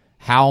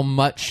 How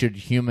much should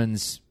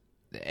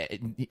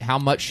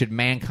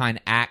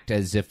mankind act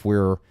as if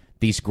we're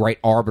these great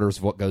arbiters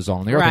of what goes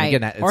on in the earth? Right.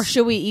 And again, or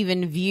should we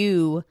even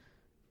view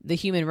the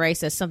human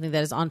race as something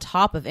that is on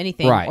top of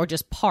anything or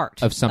just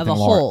part of something of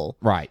a whole?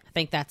 Right. I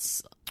think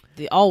that's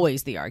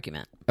always the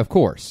argument. Of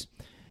course.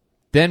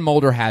 Then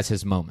Mulder has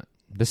his moment.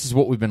 This is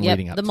what we've been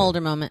leading up to. The Mulder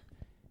moment.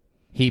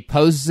 He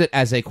poses it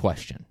as a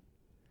question.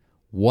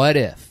 What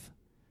if,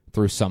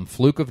 through some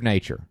fluke of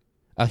nature,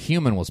 a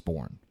human was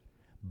born,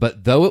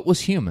 but though it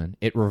was human,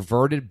 it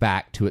reverted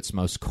back to its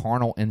most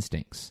carnal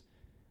instincts,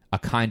 a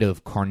kind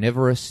of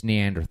carnivorous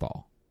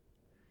Neanderthal?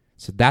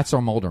 So that's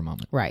our Mulder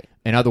moment. Right.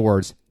 In other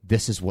words,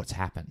 this is what's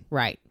happened.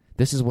 Right.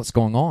 This is what's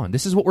going on.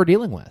 This is what we're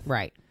dealing with.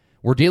 Right.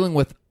 We're dealing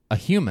with a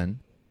human.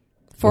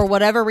 For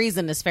whatever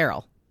reason is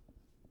feral.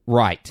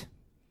 Right.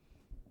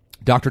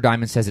 Dr.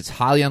 Diamond says it's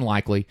highly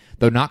unlikely,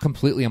 though not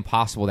completely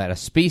impossible, that a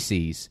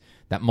species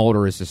that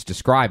Mulder is just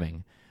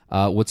describing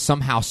would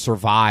somehow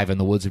survive in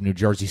the woods of New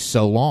Jersey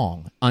so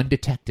long,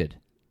 undetected.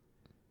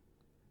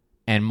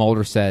 And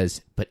Mulder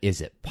says, but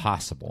is it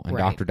possible? And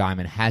Dr.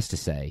 Diamond has to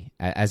say,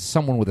 as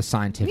someone with a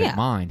scientific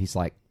mind, he's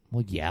like,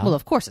 well, yeah. Well,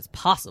 of course it's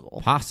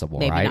possible. Possible,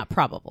 maybe right? Maybe not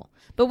probable.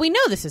 But we know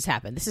this has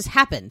happened. This has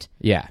happened.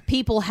 Yeah.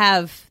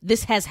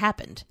 This has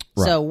happened.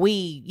 Right. So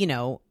we,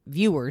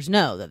 viewers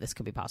know that this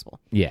could be possible.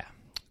 Yeah.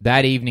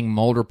 That evening,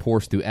 Mulder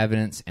pours through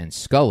evidence, and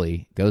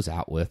Scully goes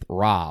out with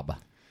Rob.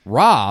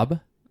 Rob,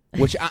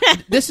 which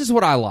this is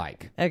what I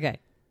like. Okay.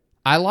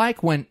 I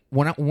like when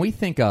we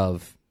think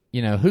of,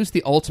 who's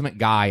the ultimate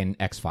guy in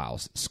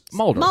X-Files?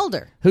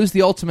 Mulder. Who's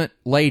the ultimate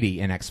lady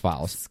in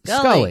X-Files?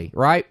 Scully,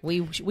 right?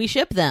 We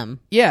ship them.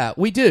 Yeah,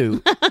 we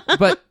do.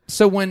 But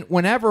so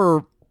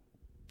whenever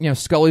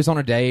Scully's on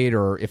a date,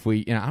 or if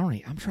we,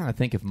 I'm trying to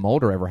think if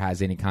Mulder ever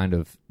has any kind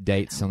of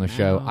dates on the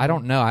show. I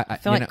don't know. I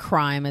feel like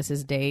crime is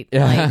his date.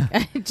 Yeah.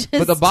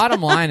 But the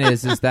bottom line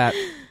is that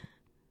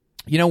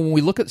when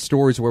we look at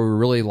stories where we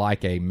really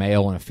like a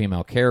male and a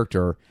female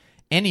character,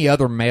 any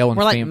other male and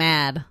we're like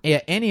mad.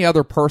 Yeah, any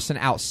other person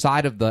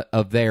outside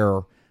of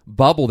their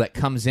bubble that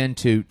comes in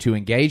to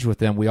engage with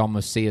them, we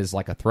almost see as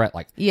like a threat.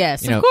 Like,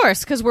 yes, of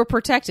course, because we're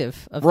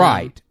protective of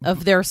them,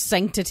 of their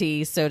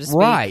sanctity, so to speak.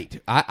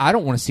 Right. I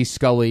don't want to see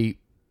Scully.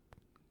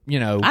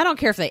 I don't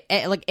care if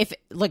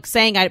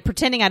they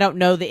pretending I don't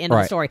know the end of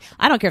the story.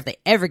 I don't care if they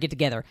ever get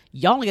together.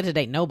 Y'all don't get to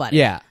date nobody.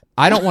 Yeah.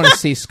 I don't want to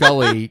see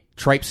Scully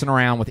traipsing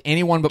around with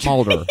anyone but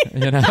Mulder,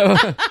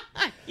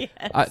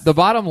 Yes. The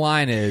bottom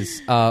line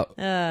is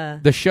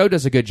the show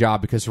does a good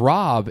job because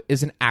Rob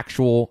is an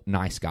actual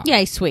nice guy. Yeah,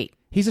 he's sweet.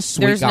 He's a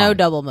sweet There's guy. no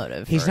double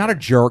motive. He's not a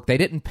jerk. They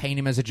didn't paint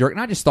him as a jerk. And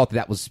I just thought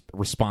that was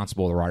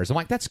responsible of the writers. I'm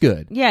like, that's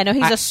good. Yeah, no,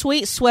 he's a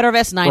sweet sweater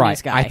vest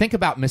 90s guy. I think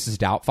about Mrs.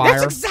 Doubtfire.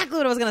 That's exactly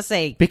what I was going to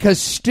say. Because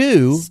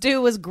Stu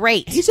was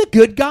great. He's a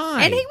good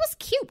guy. And he was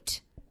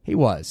cute. He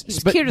was. He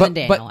was cuter than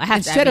Daniel. But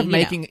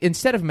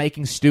instead of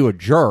making Stu a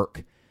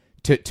jerk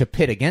to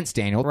pit against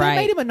Daniel, they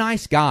made him a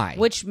nice guy.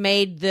 Which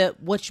made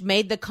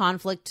the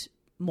conflict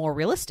more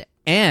realistic.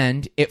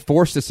 And it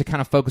forced us to kind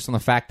of focus on the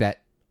fact that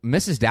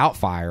Mrs.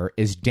 Doubtfire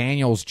is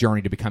Daniel's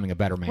journey to becoming a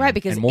better man, right?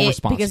 Because and more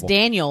responsible. Because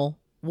Daniel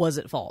was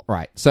at fault,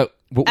 right? So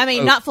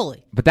not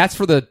fully, but that's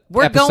for the.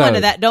 We're episode. going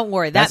to that. Don't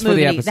worry, that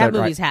movie's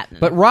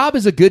happening. But Rob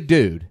is a good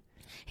dude.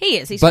 He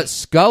is. But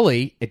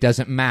Scully, it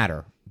doesn't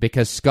matter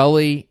because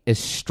Scully is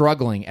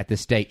struggling at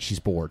this date. She's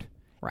bored.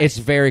 Right. It's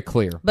very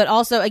clear. But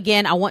also,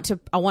 again, I want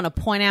to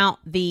point out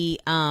the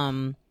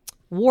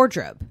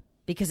wardrobe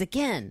because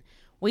again.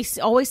 We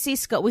always see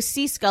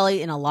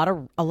Scully in a lot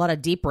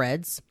of deep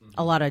reds,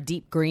 a lot of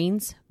deep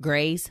greens,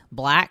 grays,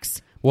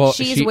 blacks. Well,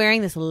 she's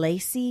wearing this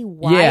lacy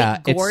white,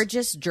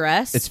 gorgeous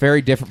dress. It's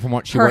very different from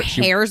what she Her wore.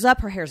 hair's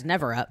up. Her hair's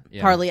never up.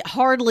 Yeah.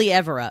 Hardly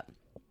ever up.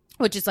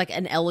 Which is like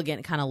an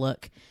elegant kind of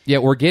look. Yeah,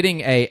 we're getting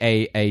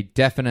a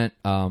definite,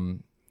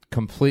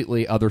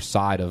 completely other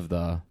side of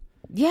the.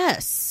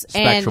 Yes,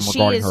 and she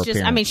is just.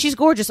 Appearance. I mean, she's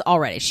gorgeous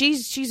already.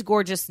 She's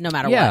gorgeous no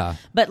matter what.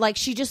 But like,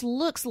 she just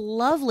looks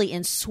lovely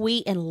and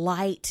sweet and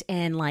light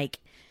and like,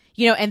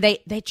 And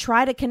they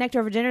try to connect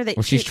over dinner.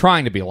 She's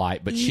trying to be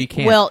light, but she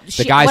can't. Well,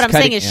 what I'm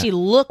saying is she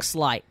looks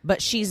light, but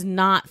she's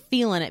not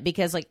feeling it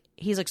because like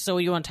he's like, so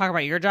you want to talk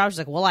about your job? She's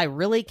like, well, I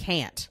really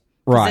can't.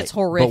 Right, it's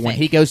horrific. But when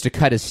he goes to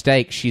cut his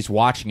steak, she's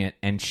watching it,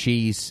 and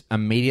she's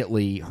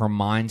immediately her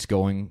mind's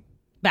going.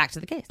 Back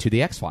to the case. To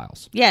the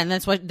X-Files. Yeah, and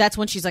that's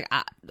when she's like,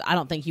 I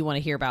don't think you want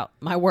to hear about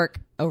my work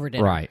over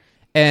dinner. Right.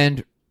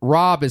 And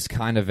Rob is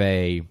kind of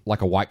a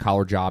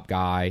white-collar job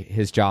guy.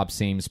 His job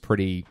seems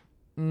pretty,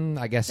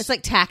 I guess... It's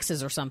like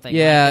taxes or something.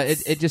 Yeah,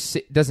 it just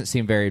doesn't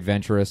seem very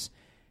adventurous.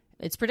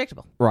 It's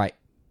predictable. Right.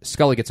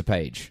 Scully gets a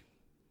page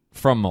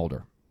from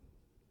Mulder.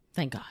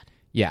 Thank God.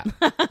 Yeah.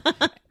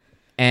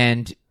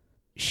 And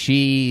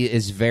she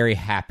is very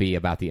happy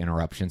about the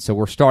interruption. So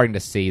we're starting to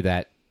see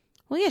that.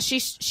 Well, yeah,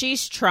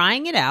 she's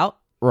trying it out.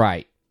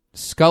 Right.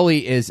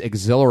 Scully is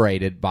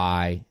exhilarated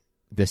by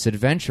this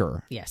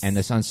adventure and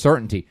this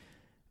uncertainty.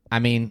 I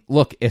mean,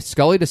 look, if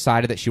Scully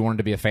decided that she wanted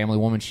to be a family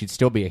woman, she'd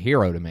still be a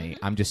hero to me.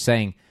 I'm just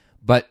saying.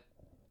 But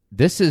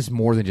this is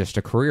more than just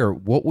a career.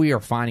 What we are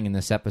finding in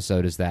this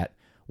episode is that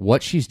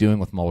what she's doing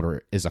with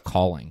Mulder is a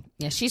calling.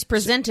 Yeah, she's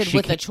presented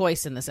with a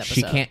choice in this episode.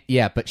 She can't.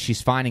 Yeah, but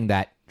she's finding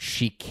that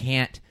she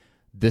can't.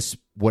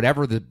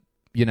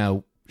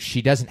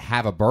 She doesn't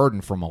have a burden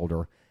for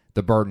Mulder.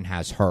 The burden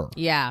has her.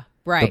 Yeah,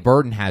 right. The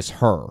burden has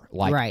her.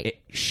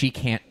 She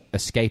can't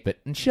escape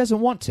it, and she doesn't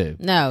want to.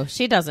 No,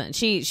 she doesn't.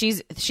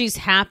 She's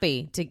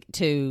happy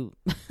to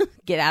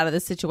get out of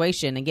this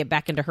situation and get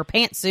back into her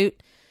pantsuit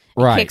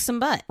and kick some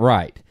butt.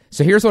 Right.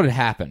 So here's what had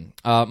happened.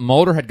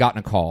 Mulder had gotten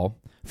a call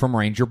from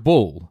Ranger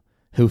Bull,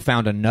 who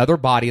found another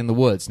body in the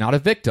woods. Not a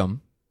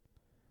victim,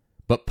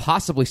 but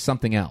possibly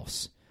something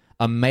else.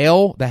 A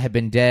male that had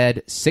been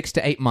dead 6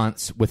 to 8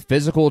 months with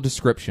physical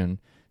description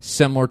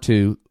similar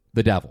to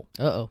the devil.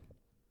 Uh-oh.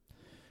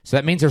 So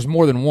that means there's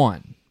more than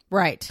one.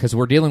 Right. Because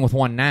we're dealing with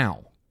one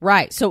now.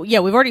 Right. So, yeah,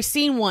 we've already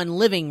seen one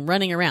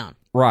running around.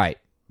 Right.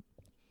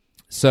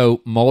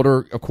 So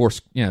Mulder, of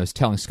course, is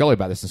telling Scully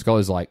about this, and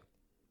Scully's like,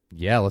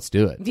 yeah, let's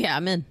do it. Yeah,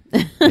 I'm in.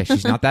 Yeah,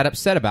 she's not that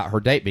upset about her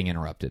date being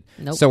interrupted.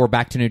 Nope. So we're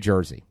back to New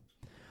Jersey.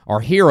 Our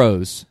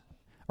heroes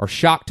are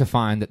shocked to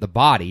find that the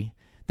body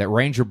that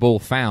Ranger Bull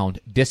found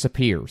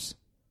disappears.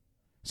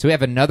 So we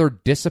have another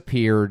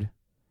disappeared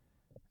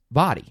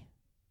body.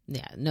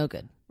 Yeah, no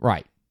good.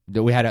 Right.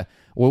 We had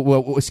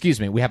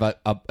we have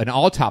an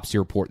autopsy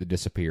report that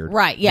disappeared.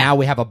 Right, yeah. Now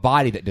we have a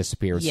body that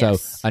disappeared.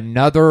 Yes. So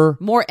another...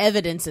 More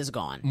evidence is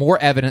gone. More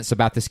evidence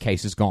about this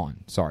case is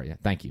gone. Sorry,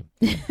 thank you.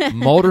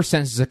 Mulder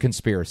senses a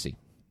conspiracy.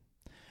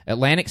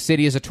 Atlantic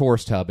City is a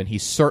tourist hub, and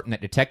he's certain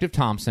that Detective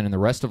Thompson and the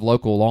rest of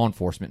local law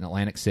enforcement in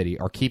Atlantic City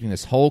are keeping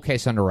this whole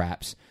case under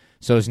wraps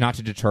so as not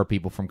to deter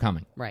people from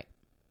coming. Right.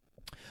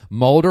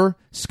 Mulder,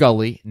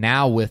 Scully,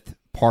 now with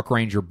Park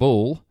Ranger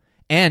Bull,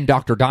 and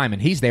Dr.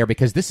 Diamond. He's there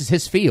because this is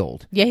his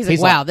field. Yeah, he's like,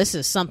 wow, this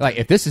is something. Like,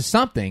 if this is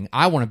something,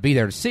 I want to be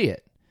there to see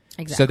it.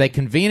 Exactly. So they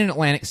convene in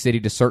Atlantic City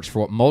to search for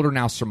what Mulder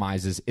now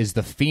surmises is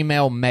the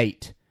female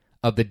mate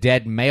of the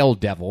dead male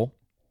devil,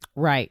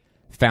 right,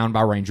 found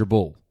by Ranger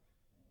Bull.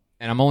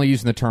 And I'm only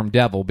using the term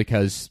devil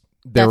because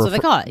that's what they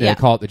call it. They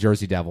call it the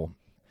Jersey Devil.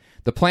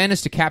 The plan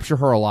is to capture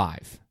her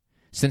alive,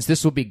 since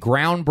this will be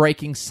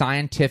groundbreaking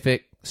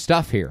scientific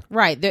stuff here.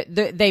 Right.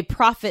 They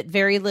profit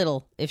very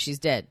little if she's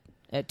dead,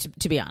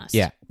 to be honest.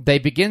 Yeah. They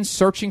begin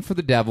searching for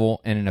the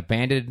devil in an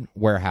abandoned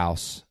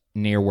warehouse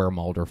near where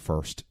Mulder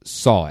first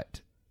saw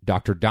it.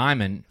 Dr.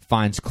 Diamond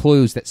finds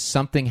clues that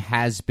something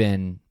has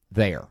been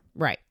there.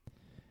 Right.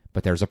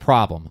 But there's a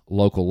problem.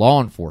 Local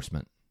law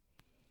enforcement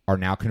are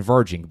now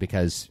converging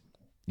because,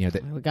 you know,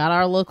 we got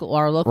our local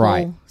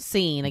right.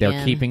 scene again.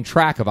 They're keeping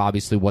track of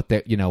obviously what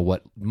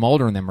what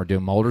Mulder and them are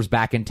doing. Mulder's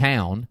back in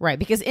town, right?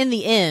 Because in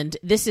the end,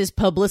 this is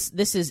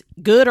This is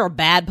good or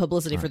bad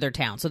publicity for their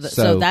town. So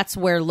that's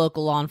where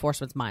local law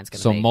enforcement's mind's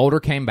going to be. So Mulder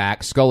came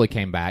back, Scully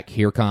came back.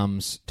 Here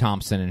comes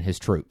Thompson and his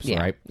troops. Yeah.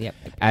 Right. Yep.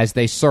 As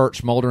they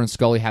search, Mulder and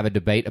Scully have a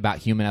debate about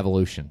human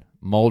evolution.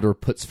 Mulder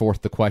puts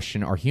forth the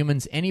question: are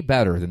humans any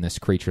better than this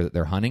creature that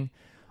they're hunting?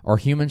 Are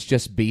humans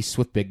just beasts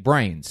with big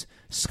brains?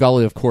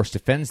 Scully, of course,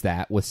 defends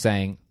that with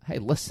saying, hey,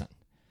 listen,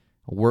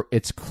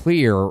 it's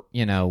clear,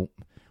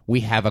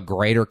 we have a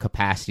greater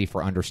capacity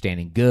for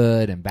understanding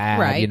good and bad,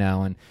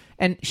 right.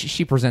 and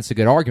she presents a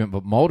good argument,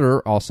 but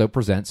Mulder also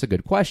presents a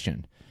good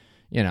question,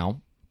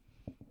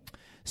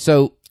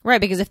 So,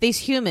 right, because if these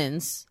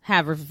humans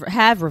have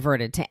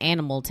reverted to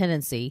animal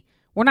tendency,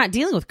 we're not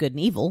dealing with good and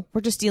evil.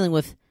 We're just dealing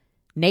with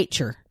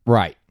nature.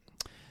 Right.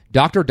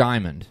 Dr.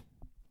 Diamond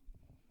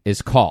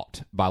is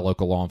caught by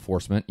local law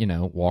enforcement,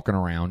 walking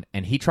around,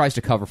 and he tries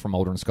to cover for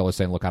Mulder and Scully,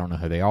 saying, look, I don't know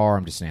who they are,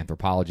 I'm just an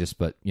anthropologist,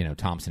 but,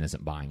 Thompson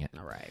isn't buying it.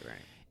 Right.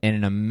 In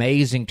an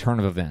amazing turn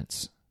of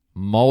events,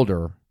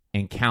 Mulder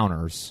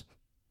encounters,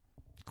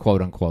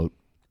 quote-unquote,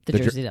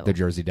 the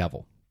Jersey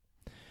Devil.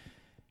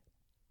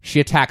 She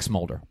attacks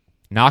Mulder,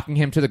 knocking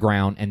him to the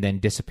ground, and then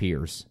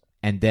disappears,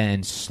 and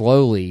then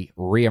slowly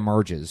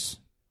reemerges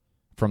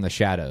from the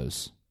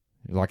shadows,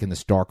 like in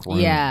this dark room.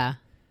 Yeah.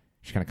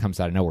 She kind of comes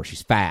out of nowhere.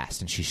 She's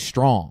fast and she's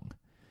strong.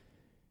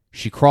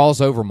 She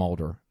crawls over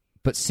Mulder,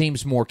 but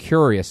seems more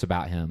curious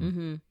about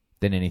him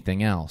than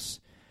anything else.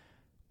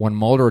 When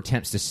Mulder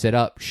attempts to sit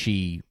up,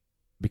 she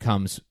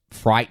becomes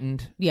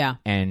frightened,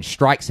 and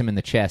strikes him in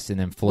the chest and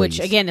then flees.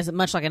 Which again is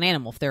much like an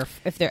animal.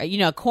 If they're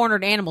a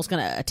cornered animal's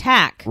going to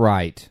attack,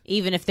 right?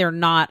 Even if they're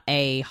not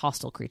a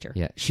hostile creature.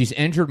 Yeah, she's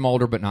injured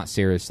Mulder, but not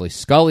seriously.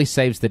 Scully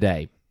saves the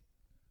day.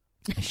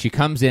 She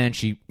comes in.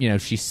 She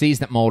sees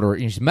that Mulder.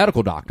 She's a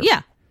medical doctor.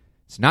 Yeah.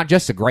 It's not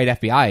just a great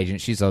FBI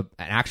agent. She's an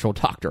actual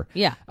doctor.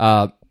 Yeah.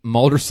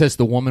 Mulder says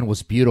the woman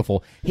was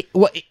beautiful.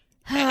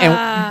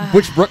 And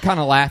which Brooke kind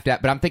of laughed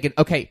at, but I'm thinking,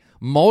 okay,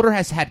 Mulder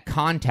has had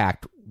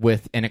contact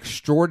with an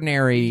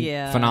extraordinary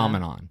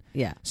phenomenon.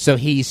 Yeah. So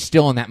he's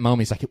still in that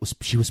moment. He's like,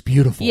 she was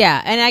beautiful.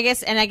 Yeah, and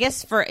I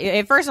guess for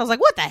at first I was like,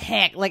 what the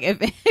heck? Like,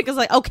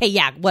 because okay,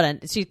 yeah,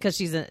 because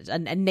she's a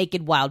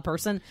naked wild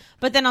person.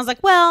 But then I was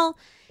like, well,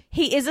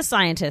 he is a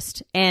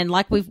scientist, and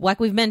like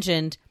we've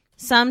mentioned.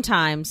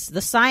 Sometimes the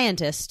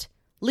scientist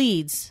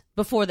leads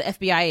before the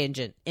FBI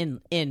agent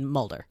in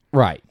Mulder.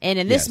 Right. And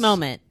in this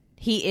moment,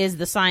 he is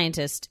the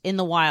scientist in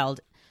the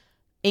wild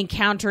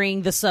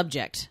encountering the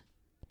subject.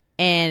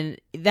 And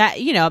that,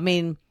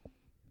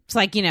 it's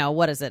like,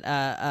 what is it?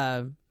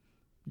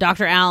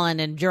 Dr. Allen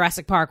in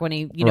Jurassic Park when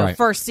he,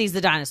 first sees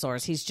the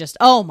dinosaurs. He's just,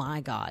 oh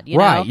my God.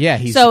 Right,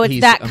 yeah. So it's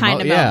that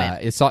kind of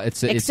moment.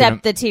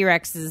 Except the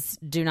T-Rexes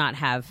do not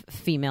have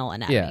female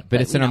anatomy. Yeah,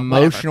 but it's an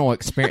emotional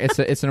experience.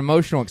 It's an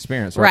emotional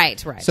experience,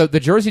 right? Right. So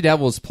the Jersey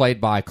Devil is played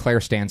by Claire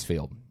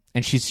Stansfield,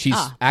 and she's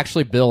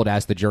actually billed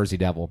as the Jersey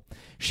Devil.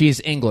 She's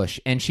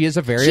English, and she is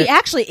she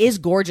actually is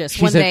gorgeous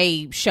when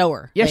they show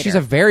her. Yeah, later. She's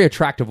a very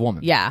attractive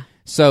woman. Yeah.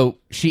 So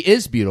she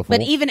is beautiful,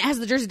 but even as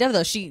the Jersey Devil,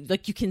 though, she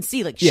you can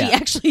see she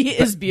actually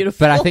is beautiful.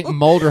 But I think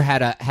Mulder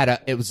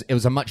had it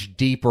was a much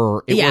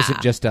deeper. It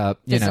wasn't just a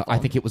I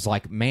think it was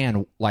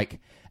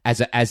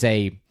as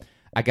a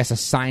I guess a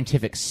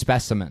scientific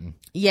specimen.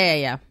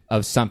 Yeah.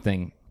 Of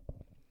something.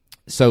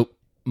 So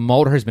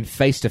Mulder has been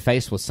face to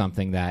face with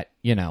something that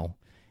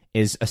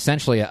is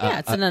essentially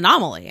it's an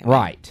anomaly,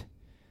 right?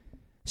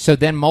 So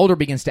then Mulder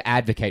begins to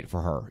advocate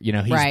for her.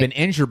 He's been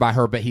injured by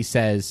her, but he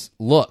says,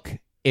 "Look.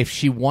 If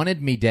she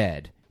wanted me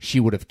dead, she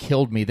would have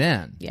killed me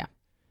then." Yeah.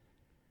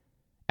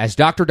 As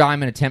Dr.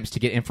 Diamond attempts to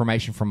get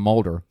information from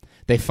Mulder,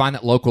 they find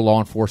that local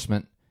law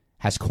enforcement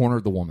has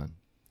cornered the woman.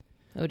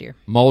 Oh, dear.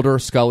 Mulder,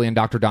 Scully, and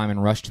Dr.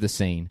 Diamond rush to the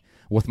scene,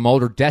 with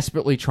Mulder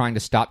desperately trying to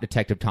stop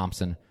Detective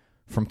Thompson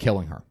from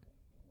killing her.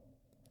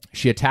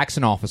 She attacks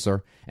an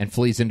officer and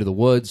flees into the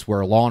woods,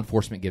 where law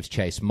enforcement gives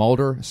chase.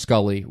 Mulder,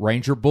 Scully,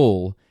 Ranger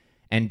Bull,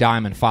 and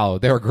Diamond follow.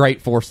 They're a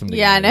great foursome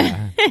together.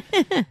 Yeah,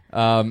 I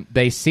know.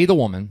 They see the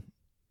woman.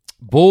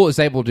 Bull is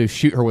able to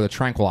shoot her with a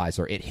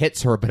tranquilizer. It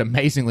hits her, but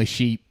amazingly,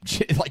 she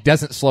like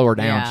doesn't slow her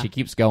down. Yeah. She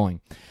keeps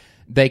going.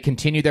 They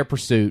continue their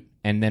pursuit,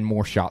 and then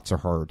more shots are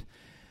heard.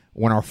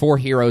 When our four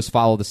heroes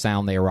follow the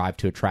sound, they arrive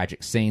to a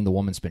tragic scene. The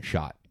woman's been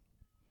shot,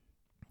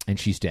 and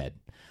she's dead.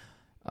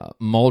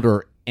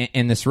 Mulder,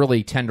 in this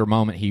really tender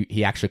moment,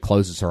 he actually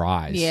closes her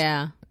eyes.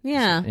 Yeah.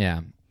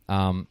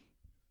 It's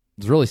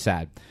really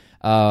sad.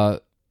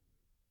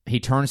 He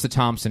turns to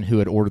Thompson, who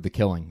had ordered the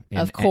killing,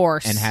 Of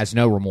course, and has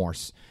no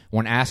remorse.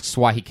 When asked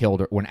why he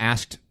killed her,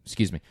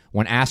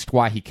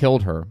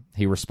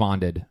 he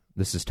responded,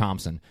 "This is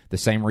Thompson. The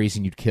same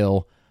reason you'd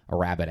kill a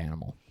rabid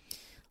animal."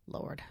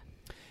 Lord.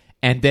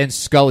 And then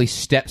Scully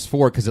steps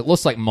forward because it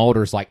looks like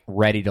Mulder's like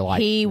ready to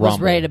like. He was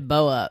rumble. ready to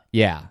bow up.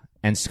 Yeah,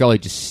 and Scully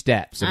just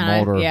steps, and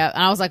Mulder. Yeah,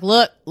 and I was like,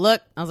 "Look!"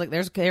 I was like,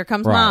 "Here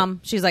comes Right. Mom."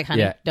 She's like,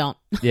 "Honey, Yeah. don't."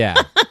 Yeah.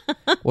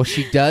 Well,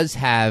 she does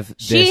have.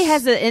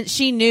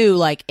 She knew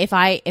like if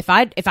I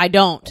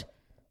don't,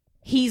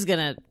 he's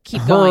gonna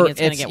keep going. It's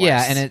gonna get worse.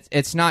 Yeah, and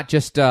it's not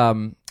just.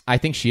 I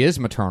think she is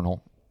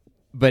maternal,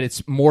 but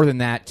it's more than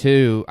that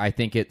too. I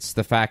think it's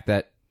the fact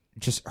that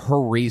just her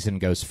reason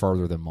goes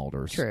further than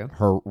Mulder's. True.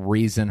 Her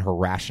reason, her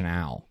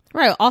rationale.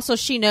 Right. Also,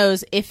 she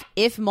knows if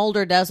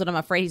Mulder does what I'm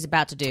afraid he's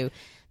about to do,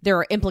 there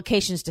are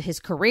implications to his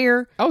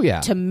career. Oh yeah.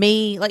 To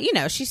me, like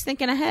she's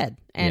thinking ahead,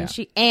 and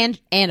she and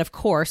of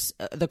course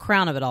the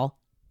crown of it all,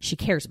 she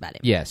cares about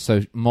him. Yeah.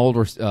 So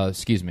Mulder, So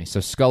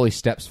Scully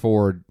steps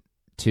forward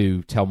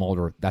to tell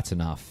Mulder that's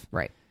enough.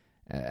 Right.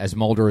 As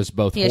Mulder is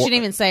both. Yeah. She didn't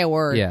even say a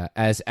word. Yeah.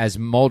 As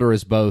Mulder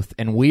is both,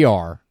 and we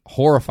are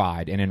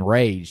horrified and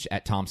enraged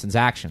at Thompson's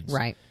actions.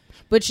 Right.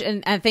 Which,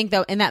 and I think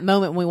though in that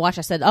moment when we watched,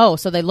 I said, "Oh,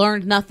 so they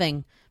learned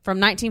nothing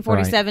from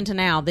 1947 to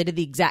now. They did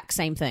the exact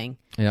same thing.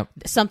 Yep.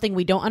 Something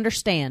we don't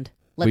understand.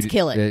 Let's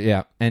kill it."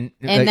 Yeah. And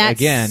that's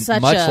again,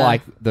 such much a-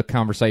 like the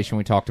conversation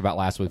we talked about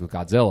last week with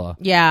Godzilla.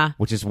 Yeah.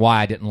 Which is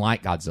why I didn't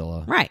like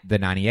Godzilla. Right. The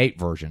 98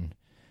 version,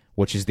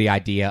 which is the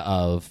idea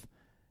of,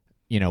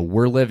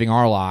 we're living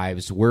our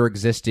lives, we're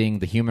existing,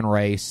 the human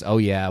race, oh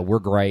yeah, we're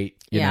great,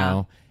 you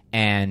know,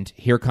 and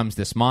here comes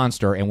this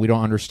monster and we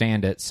don't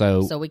understand it,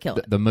 so we kill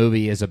it. The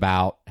movie is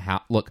about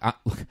how,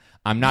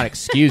 I'm not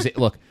excusing,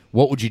 look,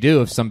 what would you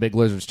do if some big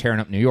lizard's tearing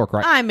up New York,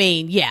 right? I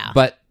mean, yeah.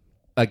 But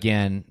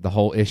again, the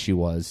whole issue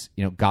was,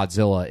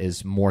 Godzilla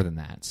is more than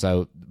that.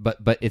 So,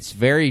 but it's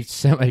very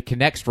it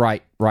connects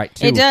right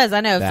to it does.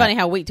 I know. that. Funny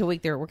how week to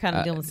week we're kind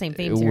of dealing with the same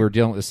themes here. We're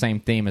dealing with the same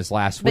theme as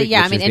last But week. yeah,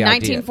 which I mean, is in the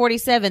idea.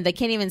 1947, they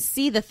can't even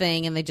see the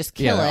thing and they just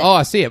kill it. Oh,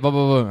 I see it. Blah,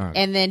 blah, blah.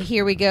 And then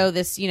here we go,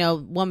 this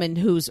woman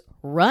who's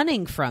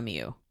running from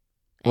you,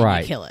 and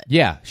Right. you kill it.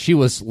 Yeah, she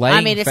was laying.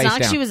 I mean, it's face not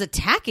like down. she was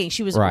attacking;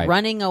 she was Right.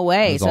 running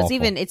away. was So awful.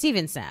 it's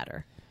even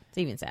sadder. It's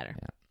even sadder.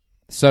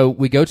 So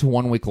we go to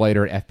 1 week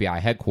later at FBI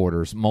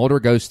headquarters. Mulder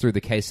goes through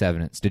the case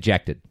evidence,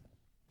 dejected.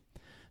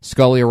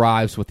 Scully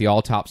arrives with the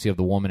autopsy of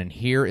the woman, and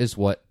here is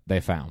what they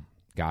found,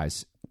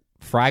 guys.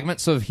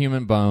 Fragments of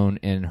human bone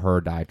in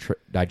her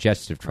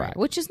digestive tract.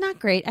 Which is not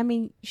great. I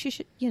mean, she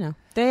should,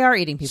 they are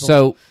eating people.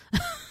 So,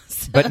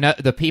 but no,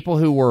 the people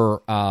who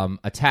were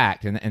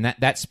attacked, and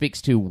that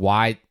speaks to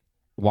why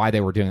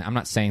they were doing it. I'm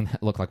not saying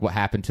that looked like what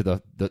happened to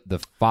the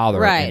father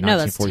Right. in No,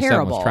 that's 1947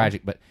 terrible. was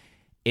tragic, but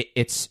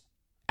it's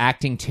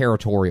acting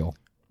territorial.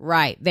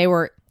 right. They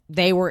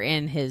were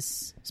in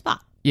his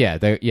spot. Yeah,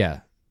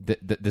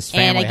 this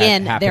family And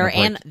again, happened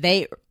to break-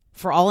 they,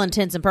 for all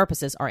intents and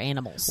purposes, are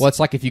animals. Well, it's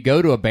like if you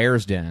go to a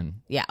bear's den,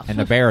 Yeah. and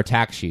the bear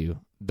attacks you,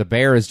 the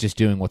bear is just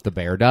doing what the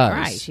bear does.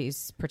 Right.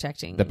 She's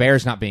protecting. The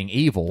bear's not being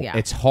evil. Yeah.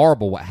 It's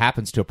horrible what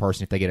happens to a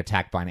person if they get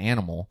attacked by an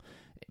animal.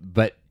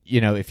 But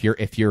if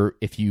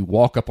you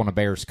walk up on a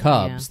bear's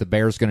cubs, Yeah. the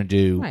bear's going to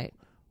do Right.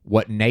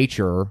 what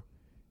nature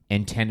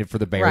intended for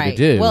the bear right.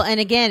 to do. Well, and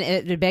again,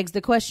 it begs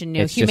the question,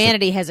 It's just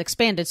humanity has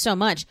expanded so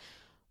much.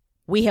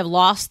 We have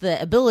lost the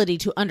ability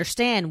to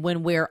understand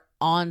when we're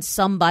on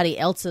somebody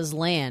else's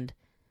land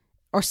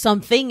or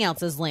something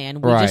else's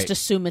land. We Right. just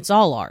assume it's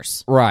all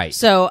ours. right.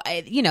 So,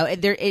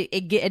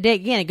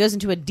 it goes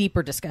into a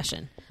deeper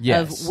discussion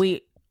Yes. of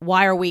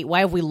why have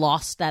we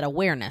lost that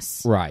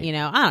awareness? Right.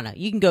 I don't know.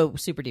 You can go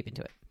super deep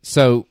into it.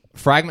 So,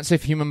 fragments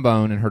of human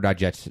bone in her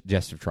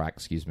digestive tract,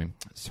 excuse me.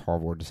 It's a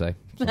hard word to say.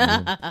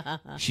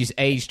 She's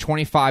aged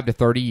 25 to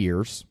 30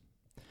 years.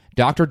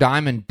 Dr.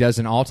 Diamond does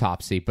an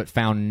autopsy, but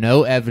found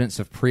no evidence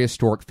of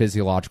prehistoric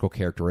physiological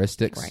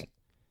characteristics. Right.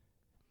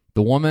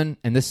 The woman,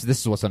 and this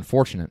is what's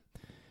unfortunate,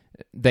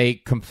 they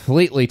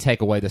completely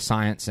take away the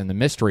science and the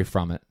mystery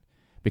from it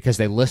because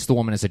they list the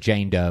woman as a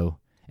Jane Doe,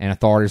 and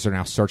authorities are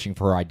now searching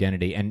for her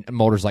identity. And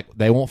Mulder's like,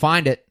 they won't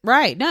find it.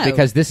 Right. No.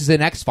 Because this is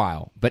an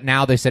X-File. But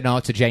now they said, no,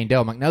 it's a Jane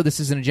Doe. I'm like, no, this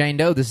isn't a Jane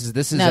Doe. This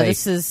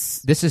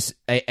is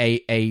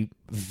a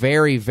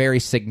very, very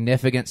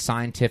significant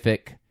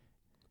scientific.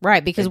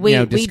 Right, because we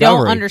don't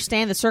discovery.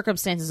 understand the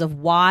circumstances of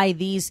why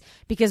these.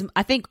 Because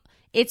I think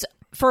it's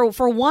for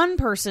one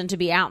person to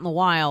be out in the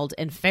wild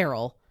and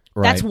feral,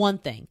 Right. That's one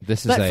thing.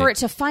 But for it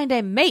to find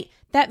a mate,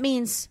 that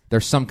means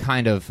there's some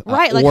kind of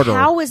right. Like, order.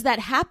 how is that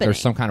happening? There's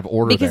some kind of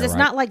order because there, it's right?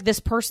 not like this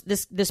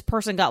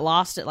person got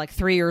lost at like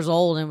 3 years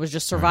old and was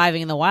just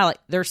surviving in the wild. Like,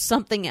 there's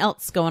something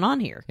else going on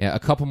here. Yeah, a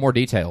couple more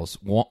details.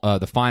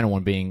 The final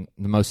one being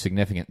the most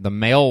significant. The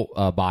male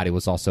body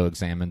was also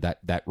examined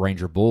that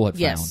Ranger Bull had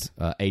found,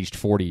 aged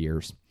 40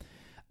 years.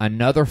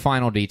 Another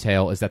final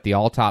detail is that the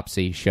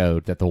autopsy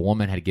showed that the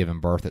woman had given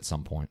birth at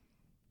some point.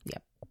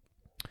 Yep.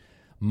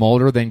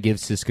 Mulder then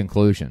gives his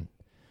conclusion.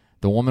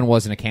 The woman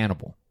wasn't a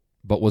cannibal,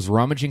 but was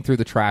rummaging through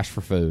the trash for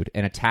food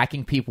and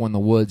attacking people in the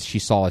woods she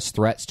saw as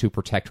threats to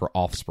protect her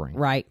offspring.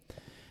 Right.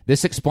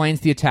 This explains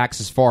the attacks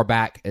as far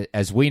back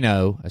as we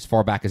know, as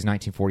far back as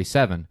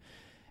 1947,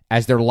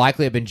 as there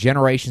likely have been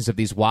generations of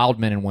these wild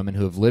men and women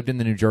who have lived in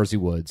the New Jersey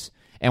woods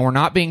and were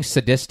not being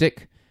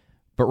sadistic,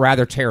 but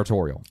rather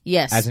territorial.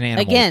 Yes. As an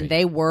animal. Again,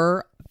 they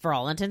were, for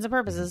all intents and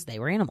purposes, they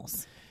were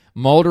animals.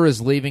 Mulder is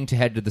leaving to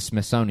head to the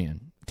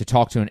Smithsonian to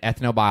talk to an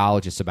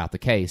ethnobiologist about the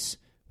case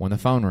when the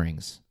phone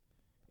rings.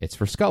 It's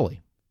for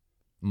Scully.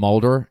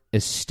 Mulder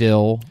is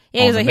still on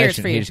he's the like, mission. here's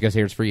for you. He just goes,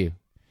 here's for you.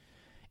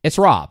 It's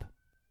Rob.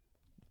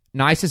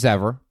 Nice as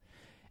ever.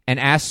 And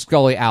asks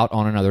Scully out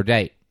on another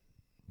date.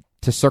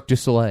 To Cirque du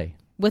Soleil.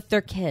 With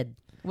their kid.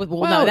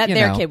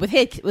 Their kid. With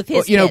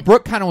his kid.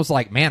 Brooke kind of was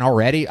like, man,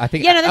 already? I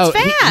think. Yeah, no,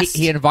 that's fast.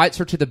 He invites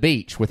her to the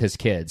beach with his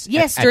kids.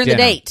 Yes, at during the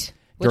dinner. date.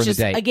 Which is,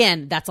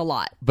 again, that's a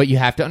lot. But you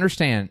have to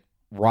understand,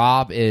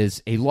 Rob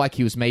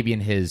he was maybe in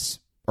his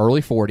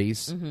early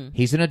 40s. Mm-hmm.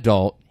 He's an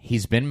adult.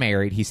 He's been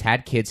married. He's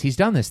had kids. He's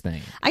done this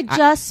thing. I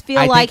just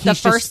feel like the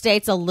first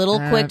date's a little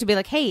quick to be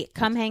like, hey,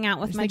 come hang out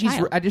with my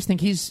child. I just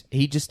think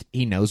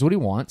he knows what he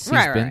wants.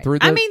 He's been through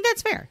I mean,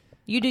 that's fair.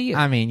 You do you.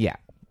 I mean, yeah.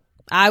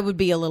 I would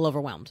be a little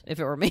overwhelmed if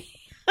it were me.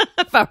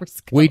 If I were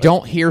Scully. We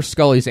don't hear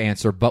Scully's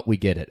answer, but we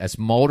get it. As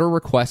Mulder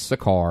requests a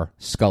car,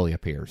 Scully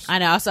appears. I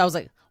know. So I was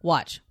like,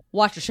 watch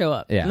her show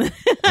up. Yeah.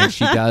 And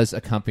she does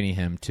accompany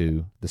him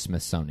to the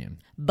Smithsonian.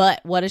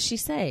 But what does she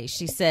say?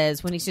 She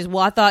says, when he says,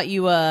 well, I thought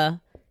you,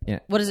 yeah.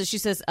 What is it? She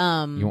says,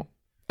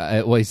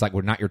 he's like,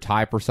 we're not your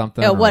type or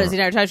something. Oh, what is he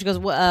not your type? She goes,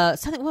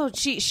 something. Well,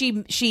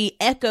 she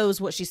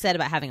echoes what she said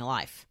about having a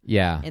life.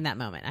 Yeah. In that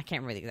moment, I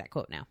can't remember the exact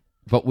quote now.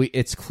 But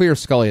it's clear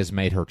Scully has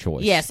made her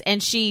choice. Yes,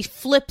 and she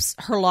flips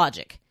her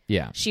logic.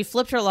 Yeah. She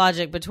flipped her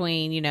logic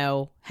between,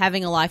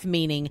 having a life,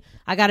 meaning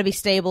I got to be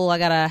stable, I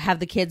got to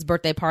have the kids'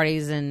 birthday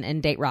parties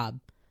and date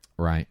Rob.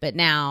 Right. But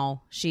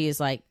now she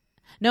is like,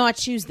 no, I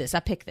choose this. I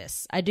pick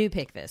this. I do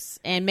pick this.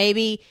 And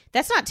maybe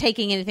that's not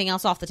taking anything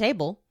else off the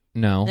table.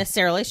 No.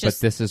 Necessarily. It's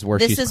just, but this is where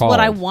this she's is called. what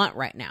I want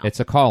right now.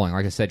 It's a calling.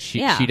 Like I said, she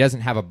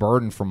doesn't have a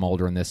burden for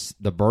Mulder in this.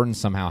 The burden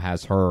somehow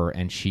has her,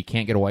 and she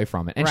can't get away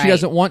from it. And she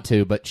doesn't want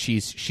to, but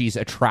she's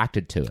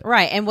attracted to it.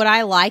 Right. And what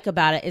I like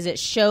about it is it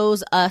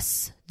shows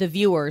us, the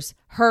viewers,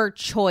 her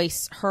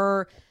choice,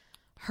 her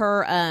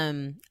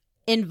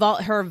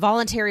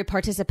voluntary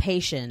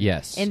participation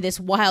in this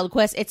wild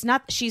quest.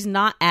 She's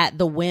not at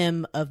the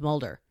whim of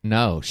Mulder.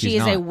 No, she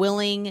is a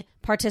willing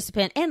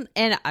participant and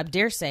I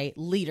dare say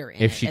leader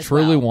in if she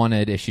truly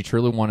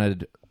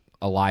wanted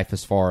a life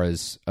as far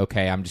as,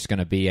 okay, I'm just going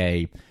to be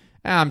a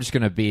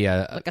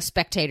like a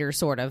spectator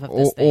sort of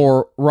this thing.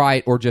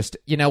 or just,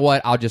 you know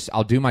what,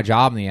 I'll do my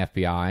job in the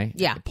FBI.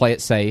 Yeah. Play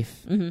it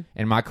safe in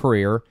my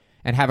career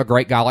and have a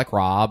great guy like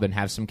Rob and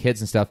have some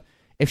kids and stuff.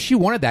 If she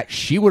wanted that,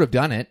 she would have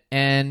done it,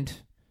 and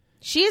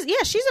she's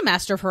a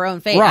master of her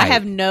own fate. Right. I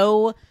have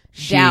no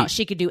doubt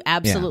she could do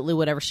absolutely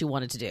whatever she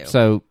wanted to do.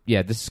 So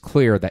this is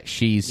clear that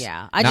she's.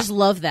 Yeah, I just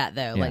love that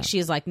though. Yeah. Like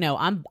she's like, no,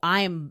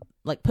 I'm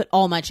like put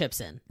all my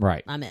chips in.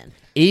 Right, I'm in.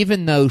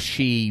 Even though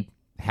she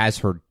has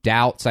her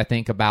doubts, I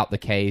think, about the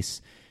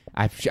case.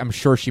 I'm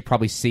sure she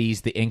probably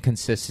sees the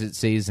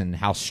inconsistencies and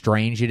how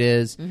strange it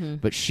is,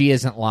 but she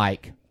isn't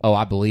like, oh,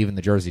 I believe in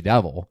the Jersey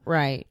Devil.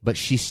 Right. But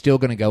she's still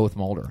going to go with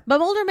Mulder. But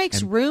Mulder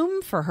makes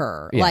room for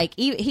her. Yeah. Like,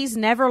 he's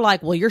never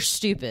like, well, you're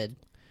stupid.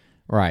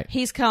 Right.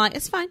 He's kind of like,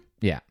 it's fine.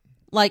 Yeah.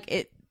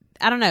 Like,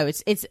 I don't know.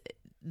 It's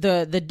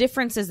the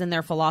differences in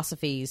their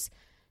philosophies.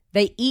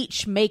 They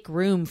each make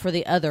room for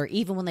the other,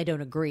 even when they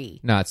don't agree.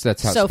 No, that's how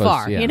it's so supposed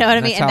far. To, yeah. You know what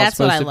I mean? And that's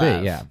what I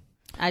love. Be, yeah.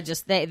 I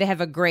just they have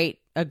a great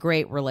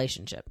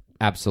relationship.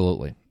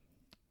 Absolutely.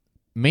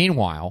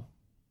 Meanwhile,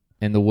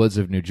 in the woods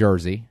of New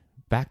Jersey,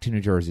 back to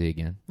New Jersey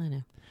again. I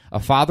know. A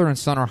father and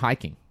son are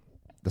hiking.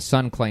 The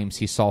son claims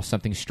he saw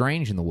something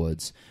strange in the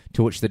woods,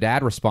 to which the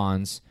dad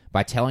responds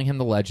by telling him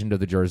the legend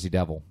of the Jersey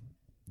Devil.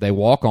 They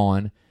walk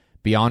on,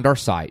 beyond our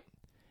sight,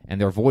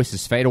 and their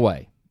voices fade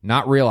away,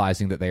 not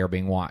realizing that they are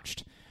being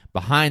watched.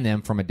 Behind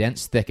them, from a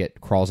dense thicket,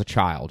 crawls a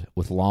child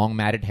with long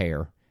matted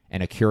hair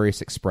and a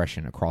curious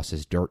expression across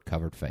his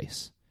dirt-covered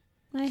face.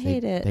 I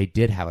hate it. They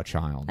did have a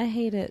child. I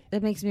hate it.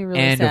 That makes me really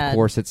sad. And, of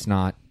course, it's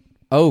not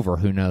over.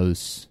 Who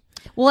knows?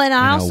 Well, and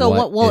I also...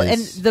 and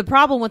the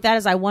problem with that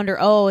is I wonder,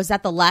 is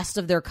that the last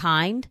of their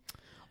kind?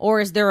 Or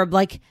is there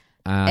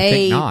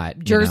a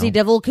Jersey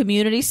Devil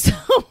community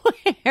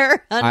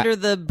somewhere under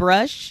the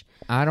brush?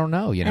 I don't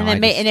know.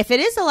 And if it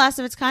is the last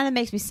of its kind, it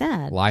makes me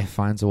sad. Life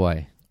finds a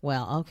way.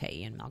 Well, okay,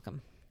 Ian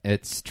Malcolm.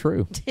 It's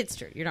true. It's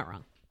true. You're not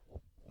wrong.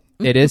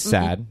 It is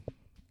sad,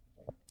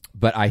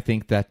 but I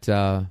think that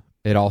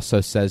it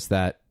also says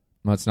that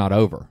it's not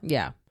over.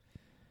 Yeah.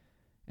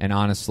 And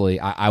honestly,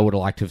 I would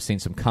have liked to have seen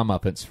some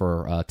comeuppance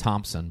for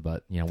Thompson,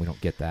 but we don't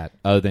get that.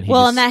 Oh, then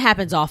and that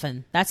happens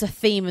often. That's a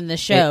theme in the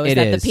show. It is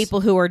that is. the people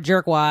who are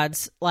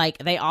jerkwads, like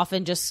they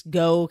often just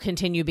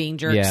continue being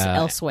jerks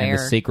elsewhere, and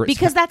the secrets,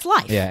 because that's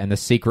life. Yeah, and the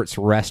secrets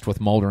rest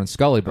with Mulder and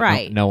Scully,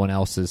 but no one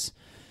else is.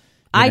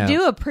 I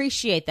do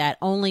appreciate that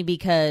only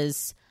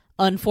because,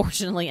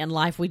 unfortunately, in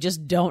life we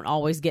just don't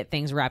always get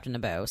things wrapped in a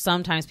bow.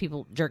 Sometimes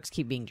jerks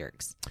keep being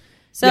jerks.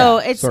 So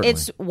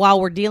it's while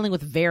we're dealing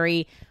with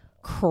very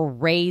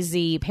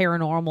crazy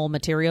paranormal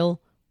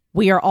material,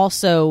 we are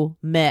also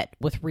met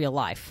with real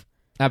life.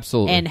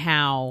 Absolutely. And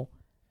how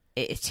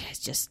it's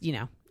just,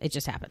 it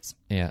just happens.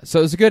 Yeah. So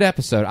it was a good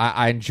episode.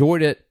 I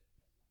enjoyed it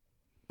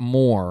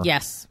more.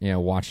 Yes.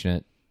 Watching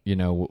it,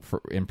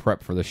 in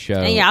prep for the show.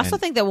 And I also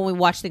think that when we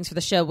watch things for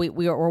the show,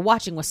 we're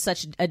watching with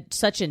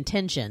such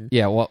intention.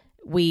 Yeah. Well,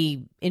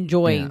 we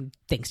enjoy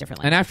things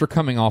differently. And after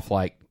coming off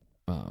like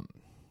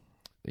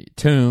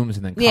Tombs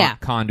and then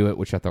Conduit,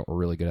 which I thought were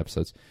really good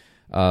episodes,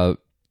 I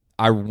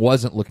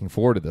wasn't looking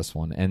forward to this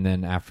one, and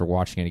then after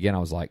watching it again, I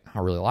was like, I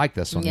really like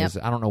this one. Yep.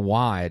 I don't know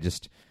why.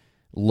 Just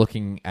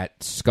looking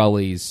at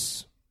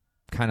Scully's,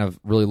 kind of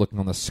really looking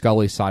on the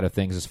Scully side of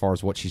things as far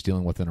as what she's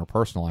dealing with in her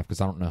personal life, because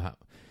I don't know how.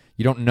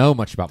 You don't know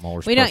much about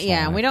Mulder's personal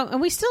life. We don't,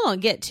 and we still don't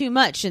get too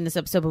much in this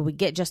episode, but we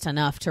get just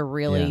enough to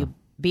really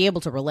be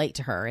able to relate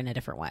to her in a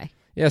different way.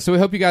 Yeah, so we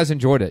hope you guys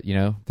enjoyed it.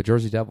 The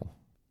Jersey Devil.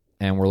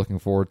 And we're looking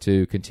forward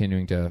to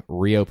continuing to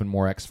reopen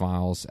more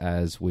X-Files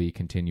as we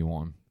continue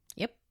on.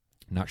 Yep.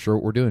 Not sure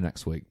what we're doing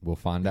next week. We'll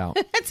find out.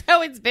 That's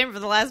how it's been for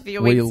the last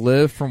few weeks. We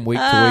live from week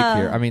to week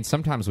here. I mean,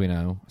 sometimes we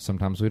know,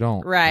 sometimes we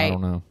don't. Right. I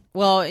don't know.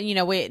 Well,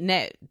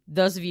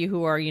 those of you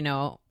who are,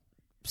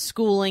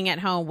 schooling at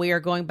home, we are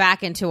going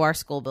back into our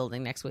school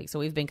building next week. So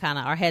we've been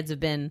our heads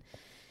have been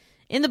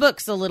in the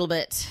books a little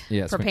bit,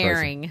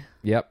 preparing.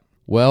 Yep.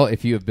 Well,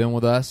 if you have been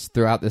with us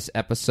throughout this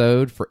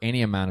episode for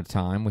any amount of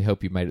time, we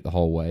hope you made it the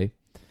whole way.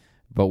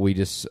 But we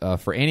just,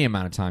 for any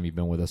amount of time you've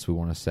been with us, we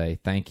want to say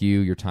thank you.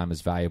 Your time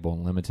is valuable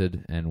and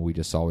limited. And we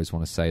just always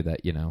want to say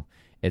that,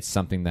 it's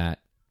something that,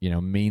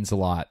 means a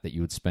lot that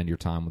you would spend your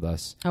time with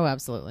us. Oh,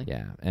 absolutely.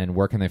 Yeah. And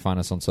where can they find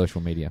us on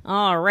social media?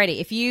 Alrighty.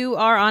 If you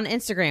are on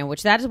Instagram,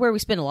 which that is where we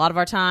spend a lot of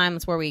our time,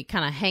 it's where we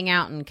kind of hang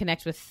out and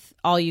connect with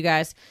all you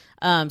guys.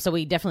 So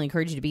we definitely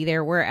encourage you to be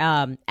there. We're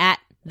at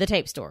The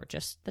Tape Store,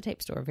 just The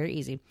Tape Store. Very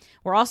easy.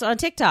 We're also on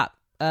TikTok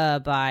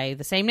by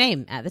the same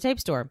name, at The Tape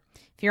Store.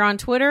 If you're on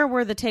Twitter,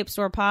 we're The Tape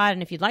Store Pod.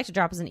 And if you'd like to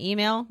drop us an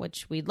email,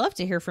 which we'd love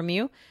to hear from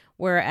you,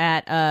 we're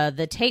at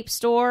The Tape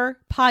Store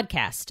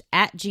Podcast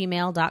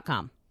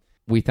 @gmail.com.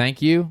 We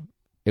thank you.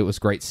 It was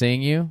great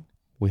seeing you.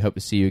 We hope to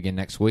see you again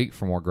next week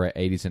for more great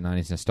 80s and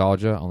 90s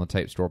nostalgia on The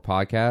Tape Store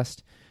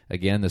Podcast.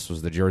 Again, this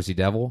was The Jersey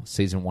Devil,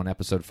 Season 1,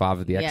 Episode 5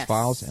 of The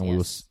X-Files. And we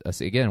will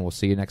we'll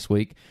see you next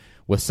week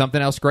with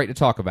something else great to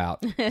talk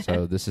about.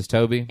 So this is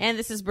Toby. And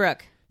this is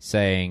Brooke.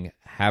 Saying,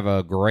 have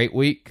a great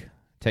week.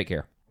 Take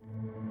care.